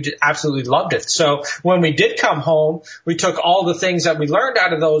 and we just absolutely loved it. So when we did come home, we took all the things that we learned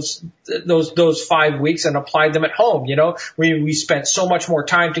out of those 5 weeks and applied them at home. We spent so much more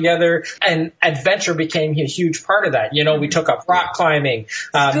time together, and adventure became a huge part of that. We took up rock climbing,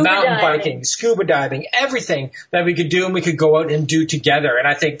 mountain biking, scuba diving, everything that we could do and we could go out and do together. And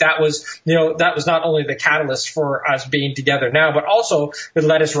I think that was not only the catalyst for us being together now, but also it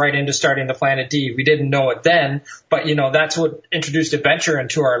led us right into starting the Planet D. We didn't know it then, but that's what introduced adventure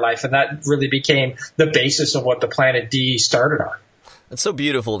into our life, and that really became the basis of what the Planet D started on. It's so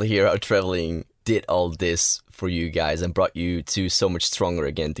beautiful to hear how traveling did all this for you guys and brought you two so much stronger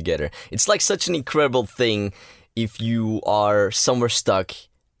again together. It's like such an incredible thing if you are somewhere stuck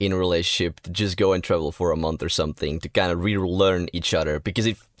in a relationship to just go and travel for a month or something to kind of relearn each other, because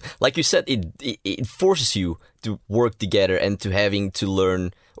it, like you said, it forces you to work together and to having to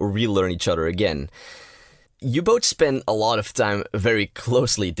learn or relearn each other again. You both spend a lot of time very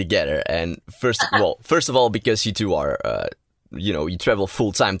closely together, and first of all, because you two are you travel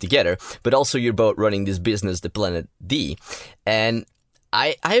full time together, but also you're both running this business, the Planet D, and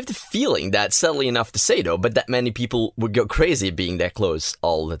I have the feeling that, sadly enough to say though, but that many people would go crazy being that close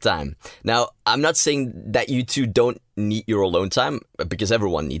all the time. Now, I'm not saying that you two don't need your alone time, because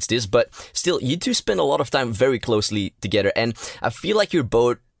everyone needs this, but still, you two spend a lot of time very closely together, and I feel like you're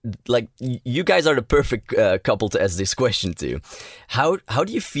both, like, you guys are the perfect couple to ask this question to. How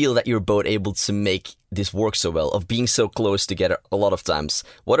do you feel that you're both able to make this work so well, of being so close together a lot of times?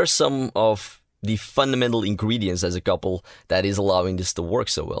 What are some of the fundamental ingredients as a couple that is allowing this to work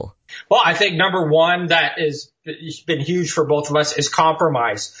so well? Well, I think number one that is been huge for both of us is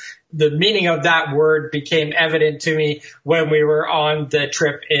compromise. The meaning of that word became evident to me when we were on the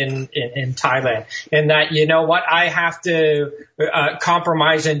trip in Thailand, and that, I have to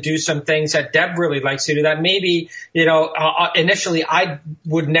compromise and do some things that Deb really likes to do that maybe, initially I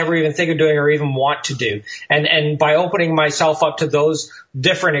would never even think of doing or even want to do. And by opening myself up to those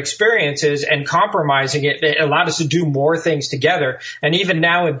different experiences and compromising it allowed us to do more things together. And even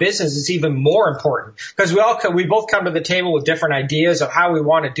now in business, it's even more important because we both come to the table with different ideas of how we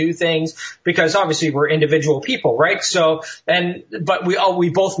want to do things, because obviously we're individual people, right? So, but we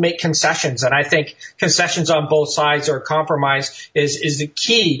both make concessions, and I think concessions on both sides or compromise is the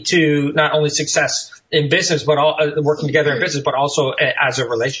key to not only success in business, but working together in business, but also as a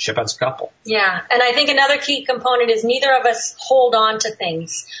relationship, as a couple. Yeah. And I think another key component is neither of us hold on to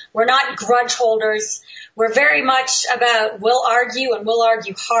things. We're not grudge holders. We're very much about we'll argue and we'll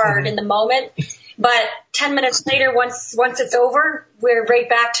argue hard in the moment. But 10 minutes later, once it's over, we're right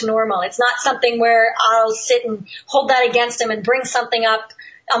back to normal. It's not something where I'll sit and hold that against him and bring something up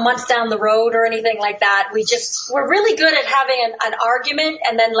a month down the road or anything like that. We're really good at having an argument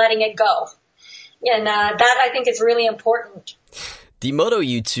and then letting it go. And that, I think, is really important. The motto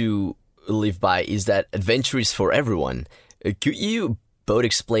you two live by is that adventure is for everyone. Could you both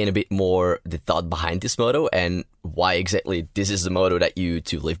explain a bit more the thought behind this motto and why exactly this is the motto that you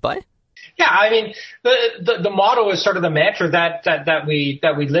two live by? Yeah, I mean, the motto is sort of the mantra that we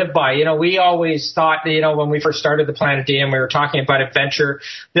live by. You know, we always thought, you know, when we first started the Planet D and we were talking about adventure,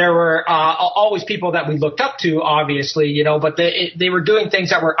 there were always people that we looked up to, obviously, you know, but they were doing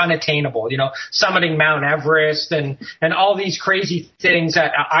things that were unattainable, you know, summiting Mount Everest and all these crazy things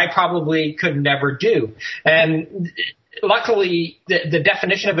that I probably could never do. And luckily, the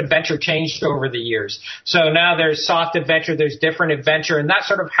definition of adventure changed over the years. So now there's soft adventure, there's different adventure, and that's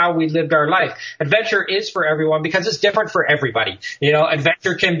sort of how we lived our life. Adventure is for everyone because it's different for everybody. You know,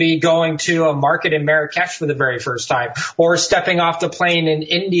 adventure can be going to a market in Marrakesh for the very first time, or stepping off the plane in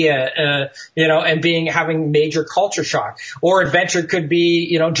India, you know, and having major culture shock. Or adventure could be,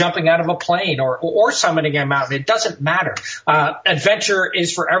 you know, jumping out of a plane or summiting a mountain. It doesn't matter. Adventure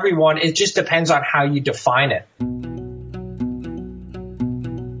is for everyone. It just depends on how you define it.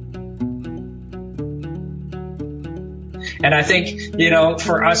 And I think, you know,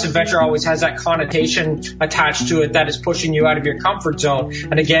 for us, adventure always has that connotation attached to it that is pushing you out of your comfort zone.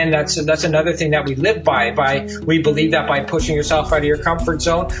 And again, that's another thing that we live by. We believe that by pushing yourself out of your comfort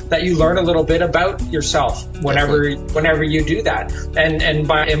zone, that you learn a little bit about yourself whenever you do that.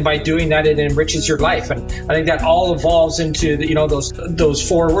 And by doing that, it enriches your life. And I think that all evolves into, you know, those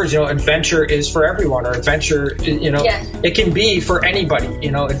four words, you know, adventure is for everyone, or adventure, you know, It can be for anybody.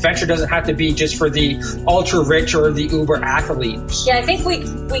 You know, adventure doesn't have to be just for the ultra rich or the uber athletes. Yeah, I think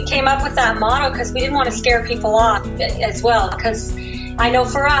we came up with that motto because we didn't want to scare people off as well. Because I know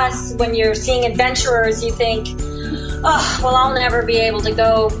for us, when you're seeing adventurers, you think, oh, well, I'll never be able to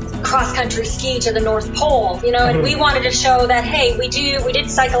go cross-country ski to the North Pole, you know, and we wanted to show that, hey, we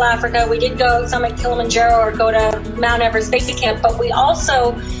did cycle Africa, we did go summit Kilimanjaro or go to Mount Everest Base Camp, but we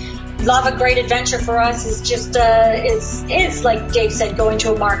also love a great adventure. For us is just is like Dave said, going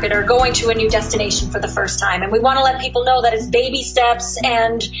to a market or going to a new destination for the first time. And we want to let people know that it's baby steps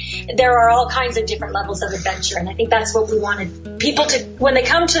and there are all kinds of different levels of adventure. And I think that's what we wanted people to, when they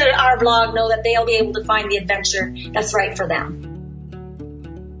come to our blog, know that they'll be able to find the adventure that's right for them.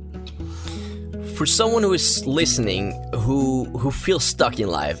 For someone who is listening, who feels stuck in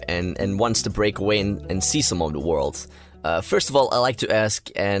life and wants to break away and see some of the world, first of all, I like to ask,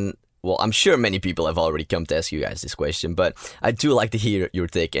 and well, I'm sure many people have already come to ask you guys this question, but I do like to hear your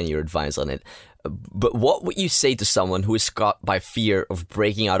take and your advice on it. But what would you say to someone who is caught by fear of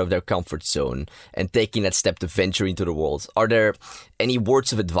breaking out of their comfort zone and taking that step to venture into the world? Are there any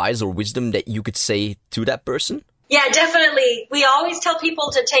words of advice or wisdom that you could say to that person? Yeah, definitely. We always tell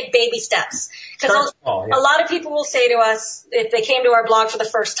people to take baby steps. Because a lot of people will say to us, if they came to our blog for the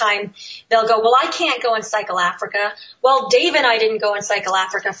first time, they'll go, well, I can't go and cycle Africa. Well, Dave and I didn't go and cycle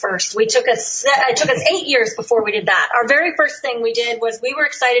Africa first. It took us 8 years before we did that. Our very first thing we did was we were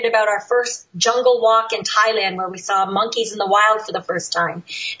excited about our first jungle walk in Thailand, where we saw monkeys in the wild for the first time.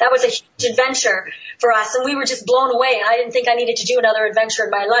 That was a huge adventure for us, and we were just blown away. I didn't think I needed to do another adventure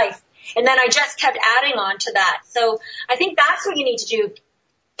in my life. And then I just kept adding on to that. So I think that's what you need to do.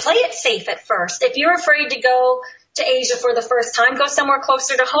 Play it safe at first. If you're afraid to go to Asia for the first time, go somewhere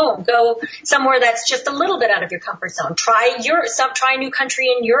closer to home. Go somewhere that's just a little bit out of your comfort zone. Try a new country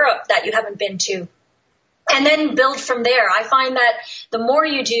in Europe that you haven't been to. And then build from there. I find that the more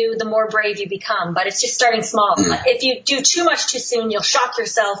you do, the more brave you become. But it's just starting small. If you do too much too soon, you'll shock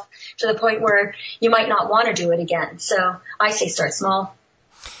yourself to the point where you might not want to do it again. So I say start small.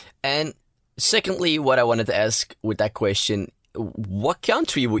 And secondly, what I wanted to ask with that question, what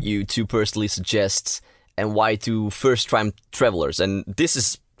country would you two personally suggest and why to first-time travelers? And this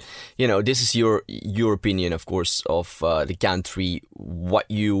is your opinion, of course, of the country, what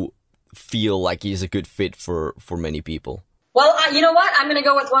you feel like is a good fit for many people. Well, you know what? I'm going to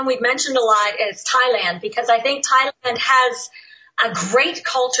go with one we've mentioned a lot. It's Thailand, because I think Thailand has a great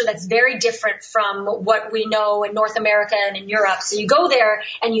culture that's very different from what we know in North America and in Europe. So you go there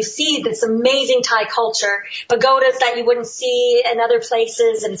and you see this amazing Thai culture, pagodas that you wouldn't see in other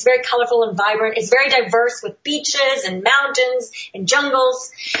places, and it's very colorful and vibrant. It's very diverse with beaches and mountains and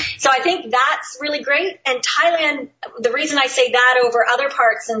jungles. So I think that's really great. And Thailand, the reason I say that over other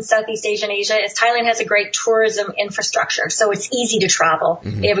parts in Southeast Asia and Asia is Thailand has a great tourism infrastructure. So it's easy to travel.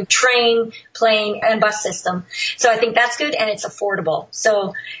 They have a train, plane, and bus system. So I think that's good, and it's affordable.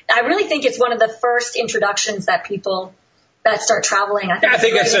 So I really think it's one of the first introductions that people that start traveling. I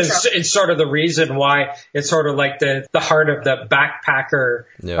think it's sort of the reason why it's sort of like the heart of the backpacker.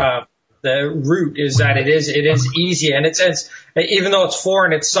 The route is that it is easy, and it's even though it's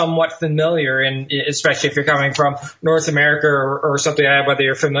foreign, it's somewhat familiar, and especially if you're coming from North America or something like that, whether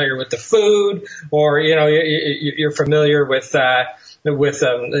you're familiar with the food or you're familiar with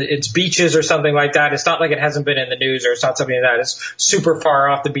its beaches or something like that. It's not like it hasn't been in the news, or it's not something that is super far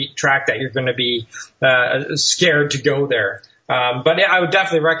off the beaten track that you're going to be scared to go there. But yeah, I would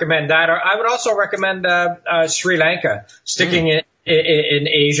definitely recommend that. Or I would also recommend Sri Lanka, sticking in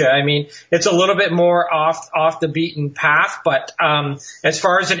Asia. I mean, it's a little bit more off the beaten path, but as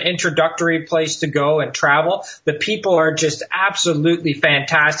far as an introductory place to go and travel, the people are just absolutely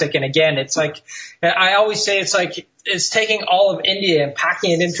fantastic. And again, it's like, I always say, it's taking all of India and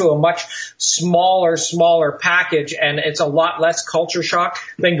packing it into a much smaller package, and it's a lot less culture shock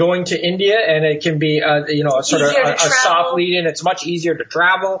than going to India, and it can be a sort of a soft lead in. It's much easier to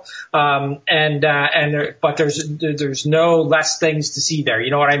travel, but there's no less things to see there. You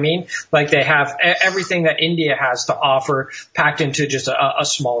know what I mean? Like, they have everything that India has to offer packed into just a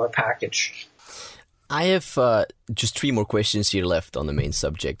smaller package. I have just 3 more questions here left on the main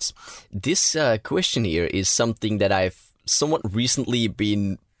subjects. This question here is something that I've somewhat recently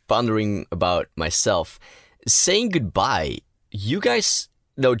been pondering about myself. Saying goodbye, you guys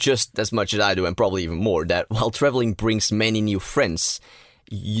know just as much as I do, and probably even more, that while traveling brings many new friends,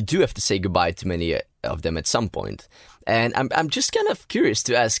 you do have to say goodbye to many of them at some point. And I'm just kind of curious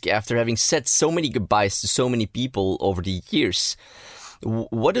to ask, after having said so many goodbyes to so many people over the years,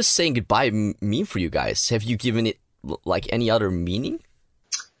 what does saying goodbye mean for you guys? Have you given it like any other meaning?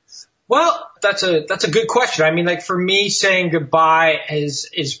 Well, that's a good question. I mean, like, for me, saying goodbye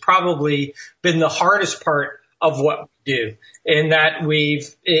is probably been the hardest part of what we do, in that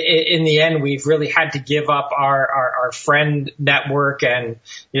in the end, we've really had to give up our friend network and,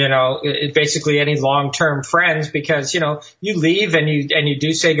 basically any long-term friends, because, you leave and you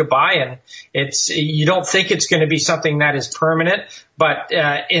do say goodbye, and you don't think it's going to be something that is permanent. But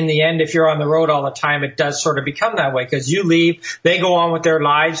in the end, if you're on the road all the time, it does sort of become that way, because you leave, they go on with their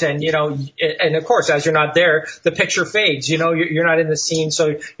lives, and and of course, as you're not there, the picture fades. You're not in the scene,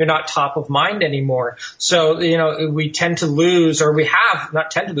 so you're not top of mind anymore. So we tend to lose, or we have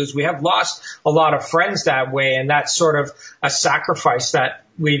lost a lot of friends that way, and that's sort of a sacrifice that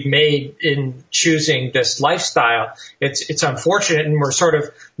we've made in choosing this lifestyle. It's unfortunate, and we're sort of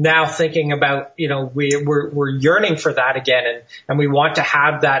now thinking about, we're yearning for that again, and we want to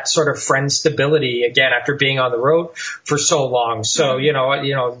have that sort of friend stability again after being on the road for so long. So,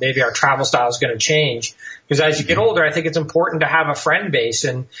 maybe our travel style is going to change, because as you get older, I think it's important to have a friend base,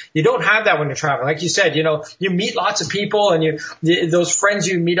 and you don't have that when you're traveling. Like you said, you meet lots of people, and those friends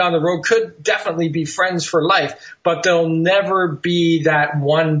you meet on the road could definitely be friends for life, but they'll never be that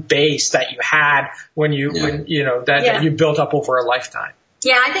one base that you had when you built up over a lifetime.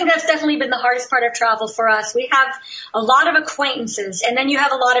 Yeah, I think that's definitely been the hardest part of travel for us. We have a lot of acquaintances, and then you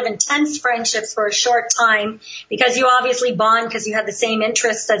have a lot of intense friendships for a short time, because you obviously bond because you have the same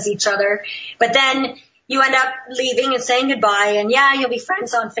interests as each other. But then you end up leaving and saying goodbye, and you'll be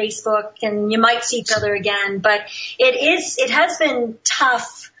friends on Facebook, and you might see each other again. But it has been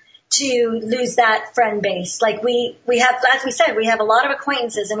tough to lose that friend base. Like, we have, as we said, we have a lot of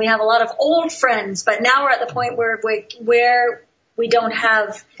acquaintances, and we have a lot of old friends, but now we're at the point where we don't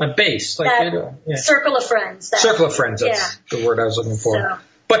have a base, circle of friends. Circle of friends, that's the word I was looking for. So.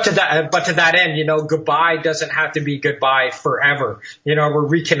 But to that end, goodbye doesn't have to be goodbye forever. We're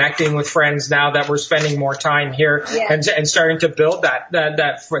reconnecting with friends now that we're spending more time here, and starting to build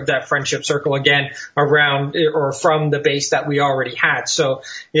that friendship circle again around or from the base that we already had. So,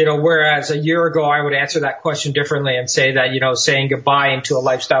 whereas a year ago I would answer that question differently and say that, saying goodbye into a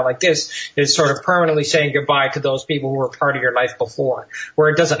lifestyle like this is sort of permanently saying goodbye to those people who were part of your life before, where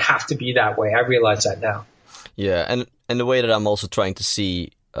it doesn't have to be that way. I realize that now. Yeah, and the way that I'm also trying to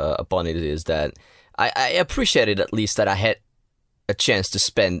see upon it is that I appreciated at least that I had a chance to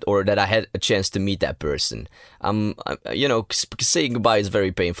spend, or that I had a chance to meet that person. Saying goodbye is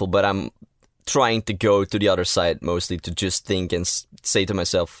very painful, but I'm trying to go to the other side mostly to just think and say to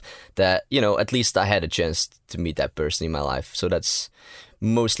myself that, at least I had a chance to meet that person in my life. So that's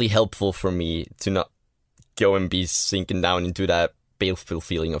mostly helpful for me to not go and be sinking down into that painful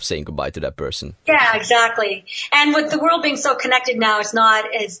feeling of saying goodbye to that person. Yeah, exactly. And with the world being so connected now, it's not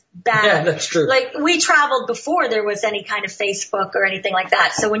as bad. Yeah, that's true. Like, we traveled before there was any kind of Facebook or anything like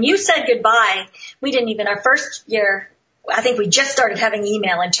that. So when you said goodbye, we didn't even, our first year, I think we just started having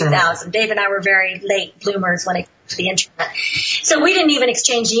email in 2000. Mm-hmm. Dave and I were very late bloomers when it came to the internet. So we didn't even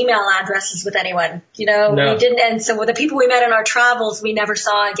exchange email addresses with anyone, No. We didn't. And so with the people we met on our travels, we never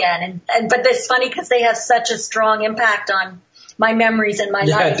saw again. But it's funny because they have such a strong impact on my memories and my life.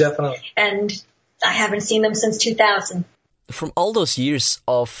 Yeah, definitely. And I haven't seen them since 2000. From all those years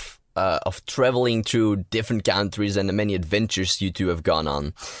of of traveling through different countries and the many adventures you two have gone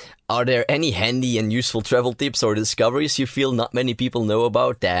on. Are there any handy and useful travel tips or discoveries you feel not many people know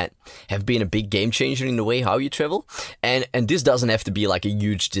about that have been a big game changer in the way how you travel? And this doesn't have to be like a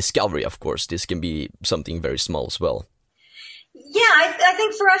huge discovery, of course. This can be something very small as well. Yeah, I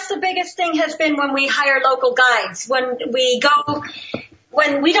think for us the biggest thing has been when we hire local guides. When we don't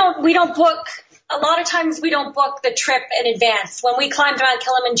book. A lot of times we don't book the trip in advance. When we climbed Mount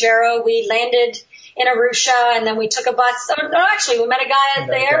Kilimanjaro, we landed in Arusha, and then we took a bus. Actually, we met a guy at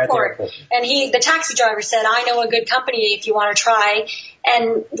the airport, and the taxi driver said, "I know a good company if you want to try."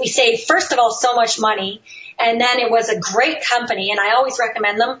 And we saved, first of all, so much money, and then it was a great company, and I always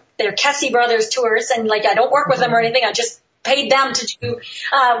recommend them. They're Kessie Brothers Tours, and I don't work with them or anything. I just paid them to do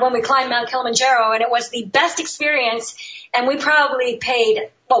when we climbed Mount Kilimanjaro, and it was the best experience. And we probably paid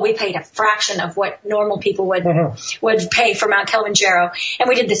a fraction of what normal people would pay for Mount Kilimanjaro. And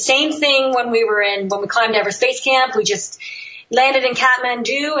we did the same thing when we climbed Everest Base Camp. We just landed in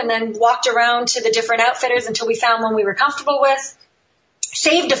Kathmandu and then walked around to the different outfitters until we found one we were comfortable with.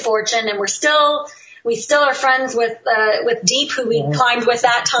 Saved a fortune, and we still are friends with Deep, who we climbed with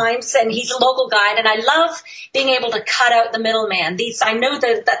that time, and he's a local guide. And I love being able to cut out the middleman. I know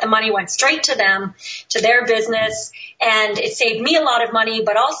that the money went straight to them, to their business, and it saved me a lot of money,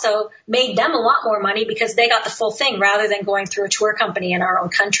 but also made them a lot more money because they got the full thing rather than going through a tour company in our own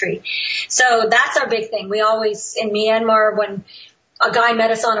country. So that's our big thing. We always, in Myanmar, when a guy met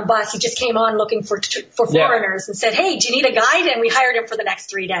us on a bus, he just came on looking for foreigners and said, "Hey, do you need a guide?" And we hired him for the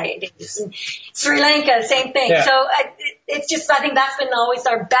next 3 days. And Sri Lanka, same thing. Yeah. So it's just, I think that's been always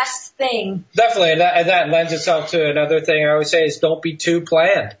our best thing. Definitely. And that lends itself to another thing I always say is don't be too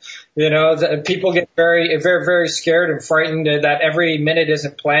planned. People get very, very, very scared and frightened that every minute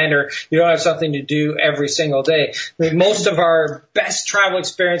isn't planned or you don't have something to do every single day. I mean, most of our best travel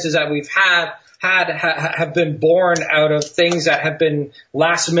experiences that we've have been born out of things that have been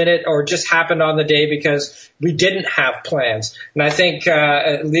last minute or just happened on the day because we didn't have plans. And I think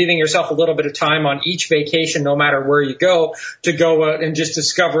leaving yourself a little bit of time on each vacation, no matter where you go, to go out and just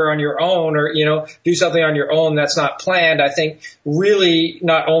discover on your own or, do something on your own that's not planned, I think really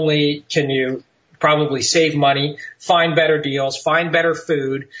not only can you probably save money, find better deals, find better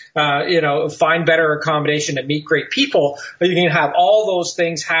food, find better accommodation and meet great people. You can have all those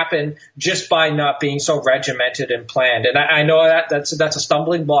things happen just by not being so regimented and planned. And I know that's a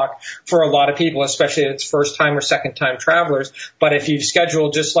stumbling block for a lot of people, especially if it's first time or second time travelers. But if you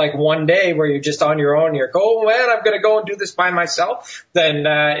schedule just like one day where you're just on your own, you're like, "Oh man, I'm going to go and do this by myself," then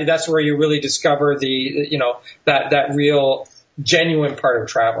that's where you really discover that real genuine part of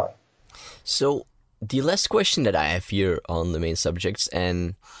traveling. So the last question that I have here on the main subjects,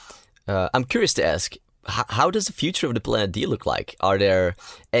 and I'm curious to ask, how does the future of the Planet D look like? Are there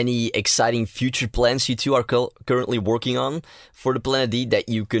any exciting future plans you two are currently working on for the Planet D that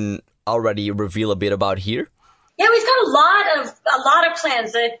you can already reveal a bit about here? Yeah, we've got a lot of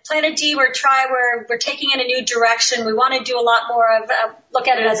plans. The Planet D, we're taking in a new direction. We want to do a lot more of look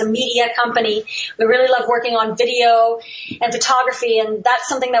at it as a media company. We really love working on video and photography, and that's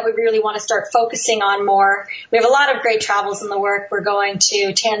something that we really want to start focusing on more. We have a lot of great travels in the work. We're going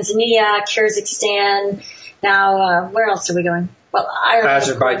to Tanzania, Kyrgyzstan. Now, where else are we going? Well, Ireland.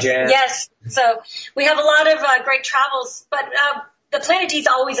 Azerbaijan. Yes. So we have a lot of great travels, but the Planet D is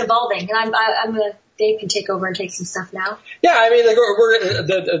always evolving, and Dave can take over and take some stuff now. Yeah, I mean,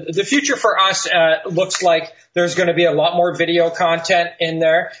 the future for us looks like there's going to be a lot more video content in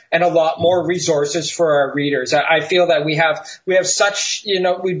there and a lot more resources for our readers. I feel that we have such,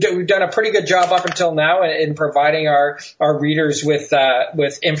 we've done a pretty good job up until now in providing our readers with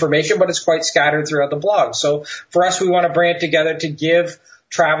information, but it's quite scattered throughout the blog. So for us, we want to bring it together to give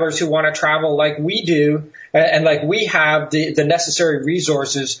travelers who want to travel like we do and like we have the necessary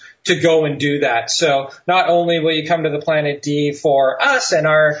resources to go and do that. So not only will you come to the Planet D for us and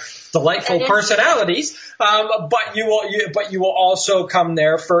our delightful personalities, but you will also come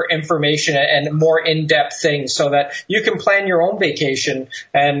there for information and more in-depth things so that you can plan your own vacation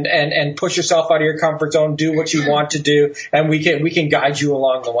and push yourself out of your comfort zone, do what you want to do, and we can guide you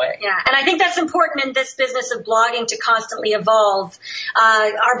along the way. Yeah, and I think that's important in this business of blogging to constantly evolve.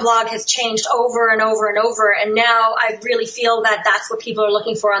 Our blog has changed over and over and over, and now I really feel that that's what people are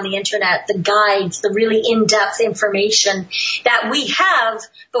looking for on the internet, the guides, the really in-depth information that we have,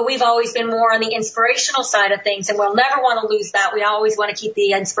 but we've always been more on the inspirational side of things, and we'll never want to lose that. We always want to keep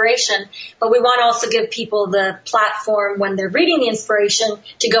the inspiration, but we want to also give people the platform when they're reading the inspiration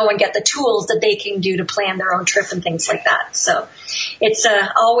to go and get the tools that they can do to plan their own trip and things like that. So it's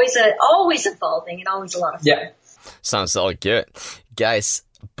always evolving and always a lot of fun. Yeah, sounds all good. Guys,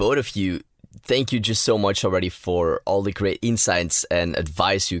 both of you, thank you just so much already for all the great insights and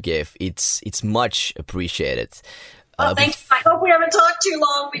advice you gave. It's much appreciated. Thank you. I hope we haven't talked too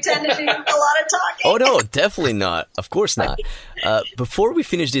long. We tend to do a lot of talking. Oh, no, definitely not. Of course not. Before we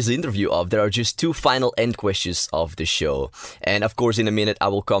finish this interview off, there are just 2 final end questions of the show. And of course, in a minute, I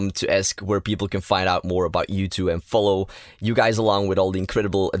will come to ask where people can find out more about you two and follow you guys along with all the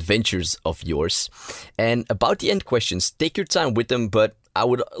incredible adventures of yours. And about the end questions, take your time with them, but I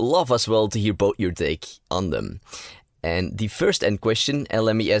would love as well to hear both your take on them. And the first end question, and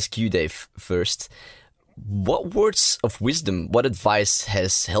let me ask you, Dave, first. What words of wisdom, what advice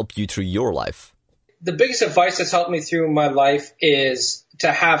has helped you through your life? The biggest advice that's helped me through my life is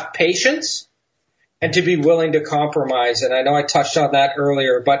to have patience and to be willing to compromise. And I know I touched on that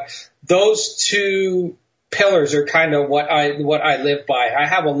earlier, but those 2 pillars are kind of what I live by.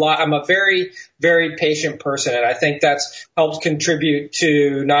 I'm a very, very patient person, and I think that's helped contribute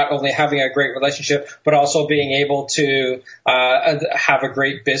to not only having a great relationship, but also being able to have a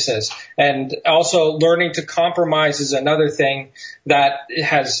great business. And also learning to compromise is another thing that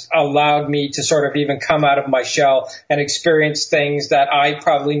has allowed me to sort of even come out of my shell and experience things that I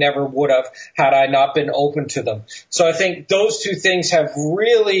probably never would have had I not been open to them. So I think those 2 things have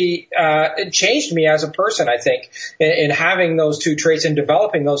really changed me as a person, I think, in having those 2 traits and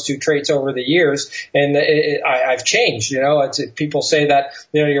developing those 2 traits over the years. And I've changed, people say that,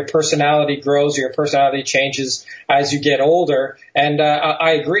 your personality grows, your personality changes as you get older. And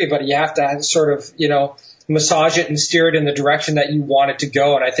I agree, but you have to sort of, massage it and steer it in the direction that you want it to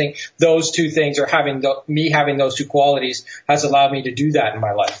go. And I think those 2 things are having those 2 qualities has allowed me to do that in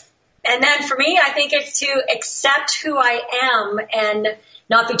my life. And then for me, I think it's to accept who I am and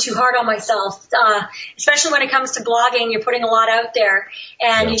not be too hard on myself, especially when it comes to blogging. You're putting a lot out there,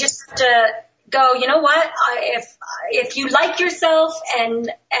 and you just have to go, you know what, if you like yourself and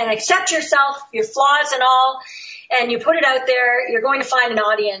accept yourself, your flaws and all, and you put it out there, you're going to find an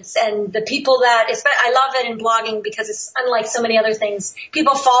audience. And the people I love it in blogging because it's unlike so many other things.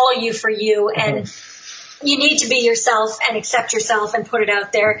 People follow you for you, and you need to be yourself and accept yourself and put it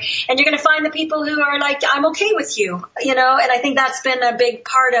out there. And you're going to find the people who are like, I'm okay with you, and I think that's been a big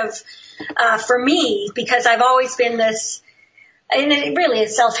part of, for me, because I've always been this, and it really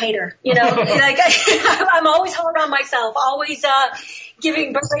is self-hater, like I'm always hard on myself, always,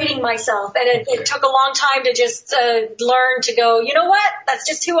 berating myself. And it took a long time to just, learn to go, you know what, that's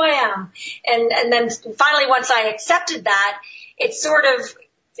just who I am. And then finally, once I accepted that, it sort of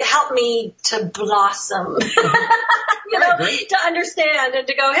helped me to blossom, to understand and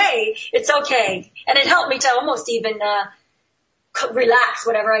to go, hey, it's okay. And it helped me to almost even, relax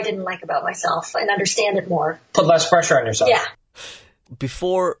whatever I didn't like about myself and understand it more. Put less pressure on yourself. Yeah.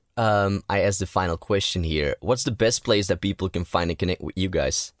 Before I ask the final question here, what's the best place that people can find and connect with you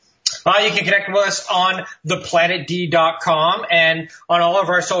guys? You can connect with us on theplanetd.com and on all of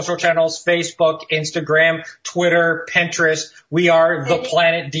our social channels, Facebook, Instagram, Twitter, Pinterest. We are The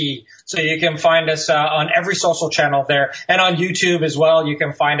Planet D. So you can find us on every social channel there, and on YouTube as well. You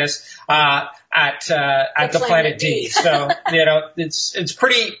can find us at The Planet D. So, it's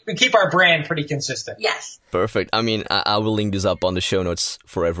pretty, we keep our brand pretty consistent. Yes. Perfect. I mean, I will link this up on the show notes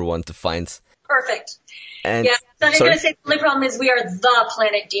for everyone to find. Perfect. And yeah, so I'm going to say the only problem is we are The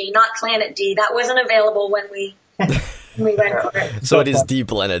Planet D, not Planet D. That wasn't available when we went for it. So it is The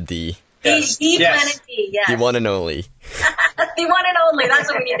Planet D. Yes. The Planet D, yes. The one and only. The one and only. That's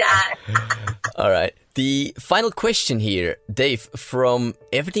what we need to add. All right. The final question here, Dave, from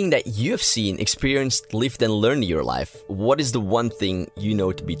everything that you have seen, experienced, lived, and learned in your life, what is the one thing you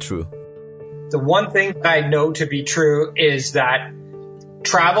know to be true? The one thing I know to be true is that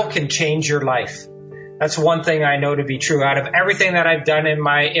travel can change your life. That's one thing I know to be true. Out of everything that I've done in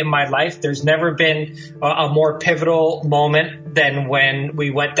my life, there's never been a more pivotal moment than when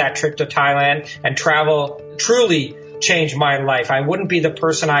we went that trip to Thailand, and travel truly changed my life. I wouldn't be the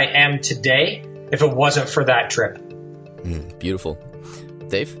person I am today if it wasn't for that trip. Beautiful.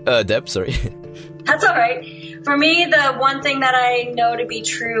 Deb, sorry. That's all right. For me, the one thing that I know to be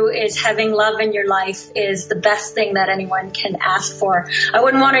true is having love in your life is the best thing that anyone can ask for. I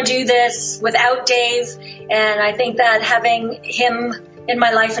wouldn't want to do this without Dave, and I think that having him in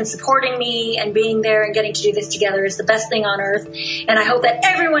my life and supporting me and being there and getting to do this together is the best thing on earth. And I hope that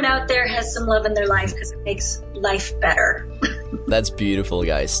everyone out there has some love in their life because it makes life better. That's beautiful,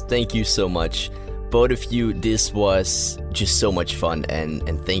 guys. Thank you so much. both of you. This was just so much fun, and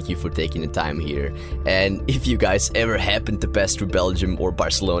thank you for taking the time here. And if you guys ever happen to pass through Belgium or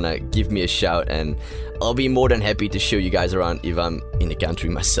Barcelona, give me a shout, and I'll be more than happy to show you guys around if I'm in the country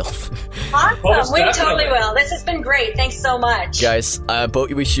myself. Awesome. We totally will. This has been great. Thanks so much. Guys, I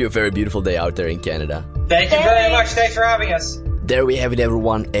both wish you a very beautiful day out there in Canada. Thank you very much. Thanks for having us. There we have it,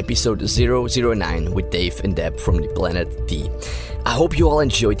 everyone. Episode 009 with Dave and Deb from the Planet D. I hope you all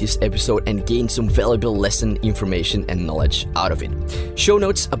enjoyed this episode and gained some valuable lesson, information and knowledge out of it. Show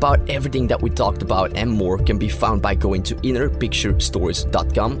notes about everything that we talked about and more can be found by going to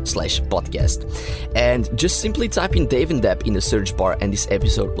innerpicturestories.com/podcast. And just simply type in Dave and Deb in the search bar and this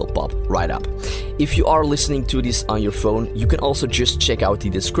episode will pop right up. If you are listening to this on your phone, you can also just check out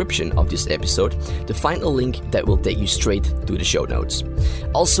the description of this episode to find a link that will take you straight to the show notes.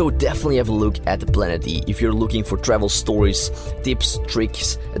 Also, definitely have a look at the Planet D if you're looking for travel stories, tips,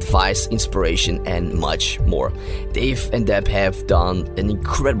 tricks, advice, inspiration, and much more. Dave and Deb have done an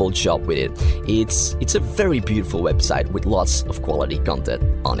incredible job with it. It's a very beautiful website with lots of quality content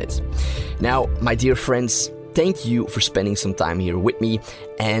on it. Now, my dear friends, thank you for spending some time here with me,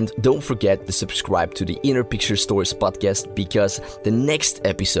 and don't forget to subscribe to the Inner Picture Stories podcast because the next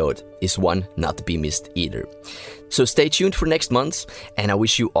episode is one not to be missed either. So stay tuned for next month, and I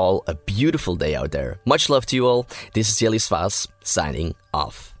wish you all a beautiful day out there. Much love to you all. This is Jelly Svas signing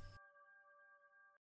off.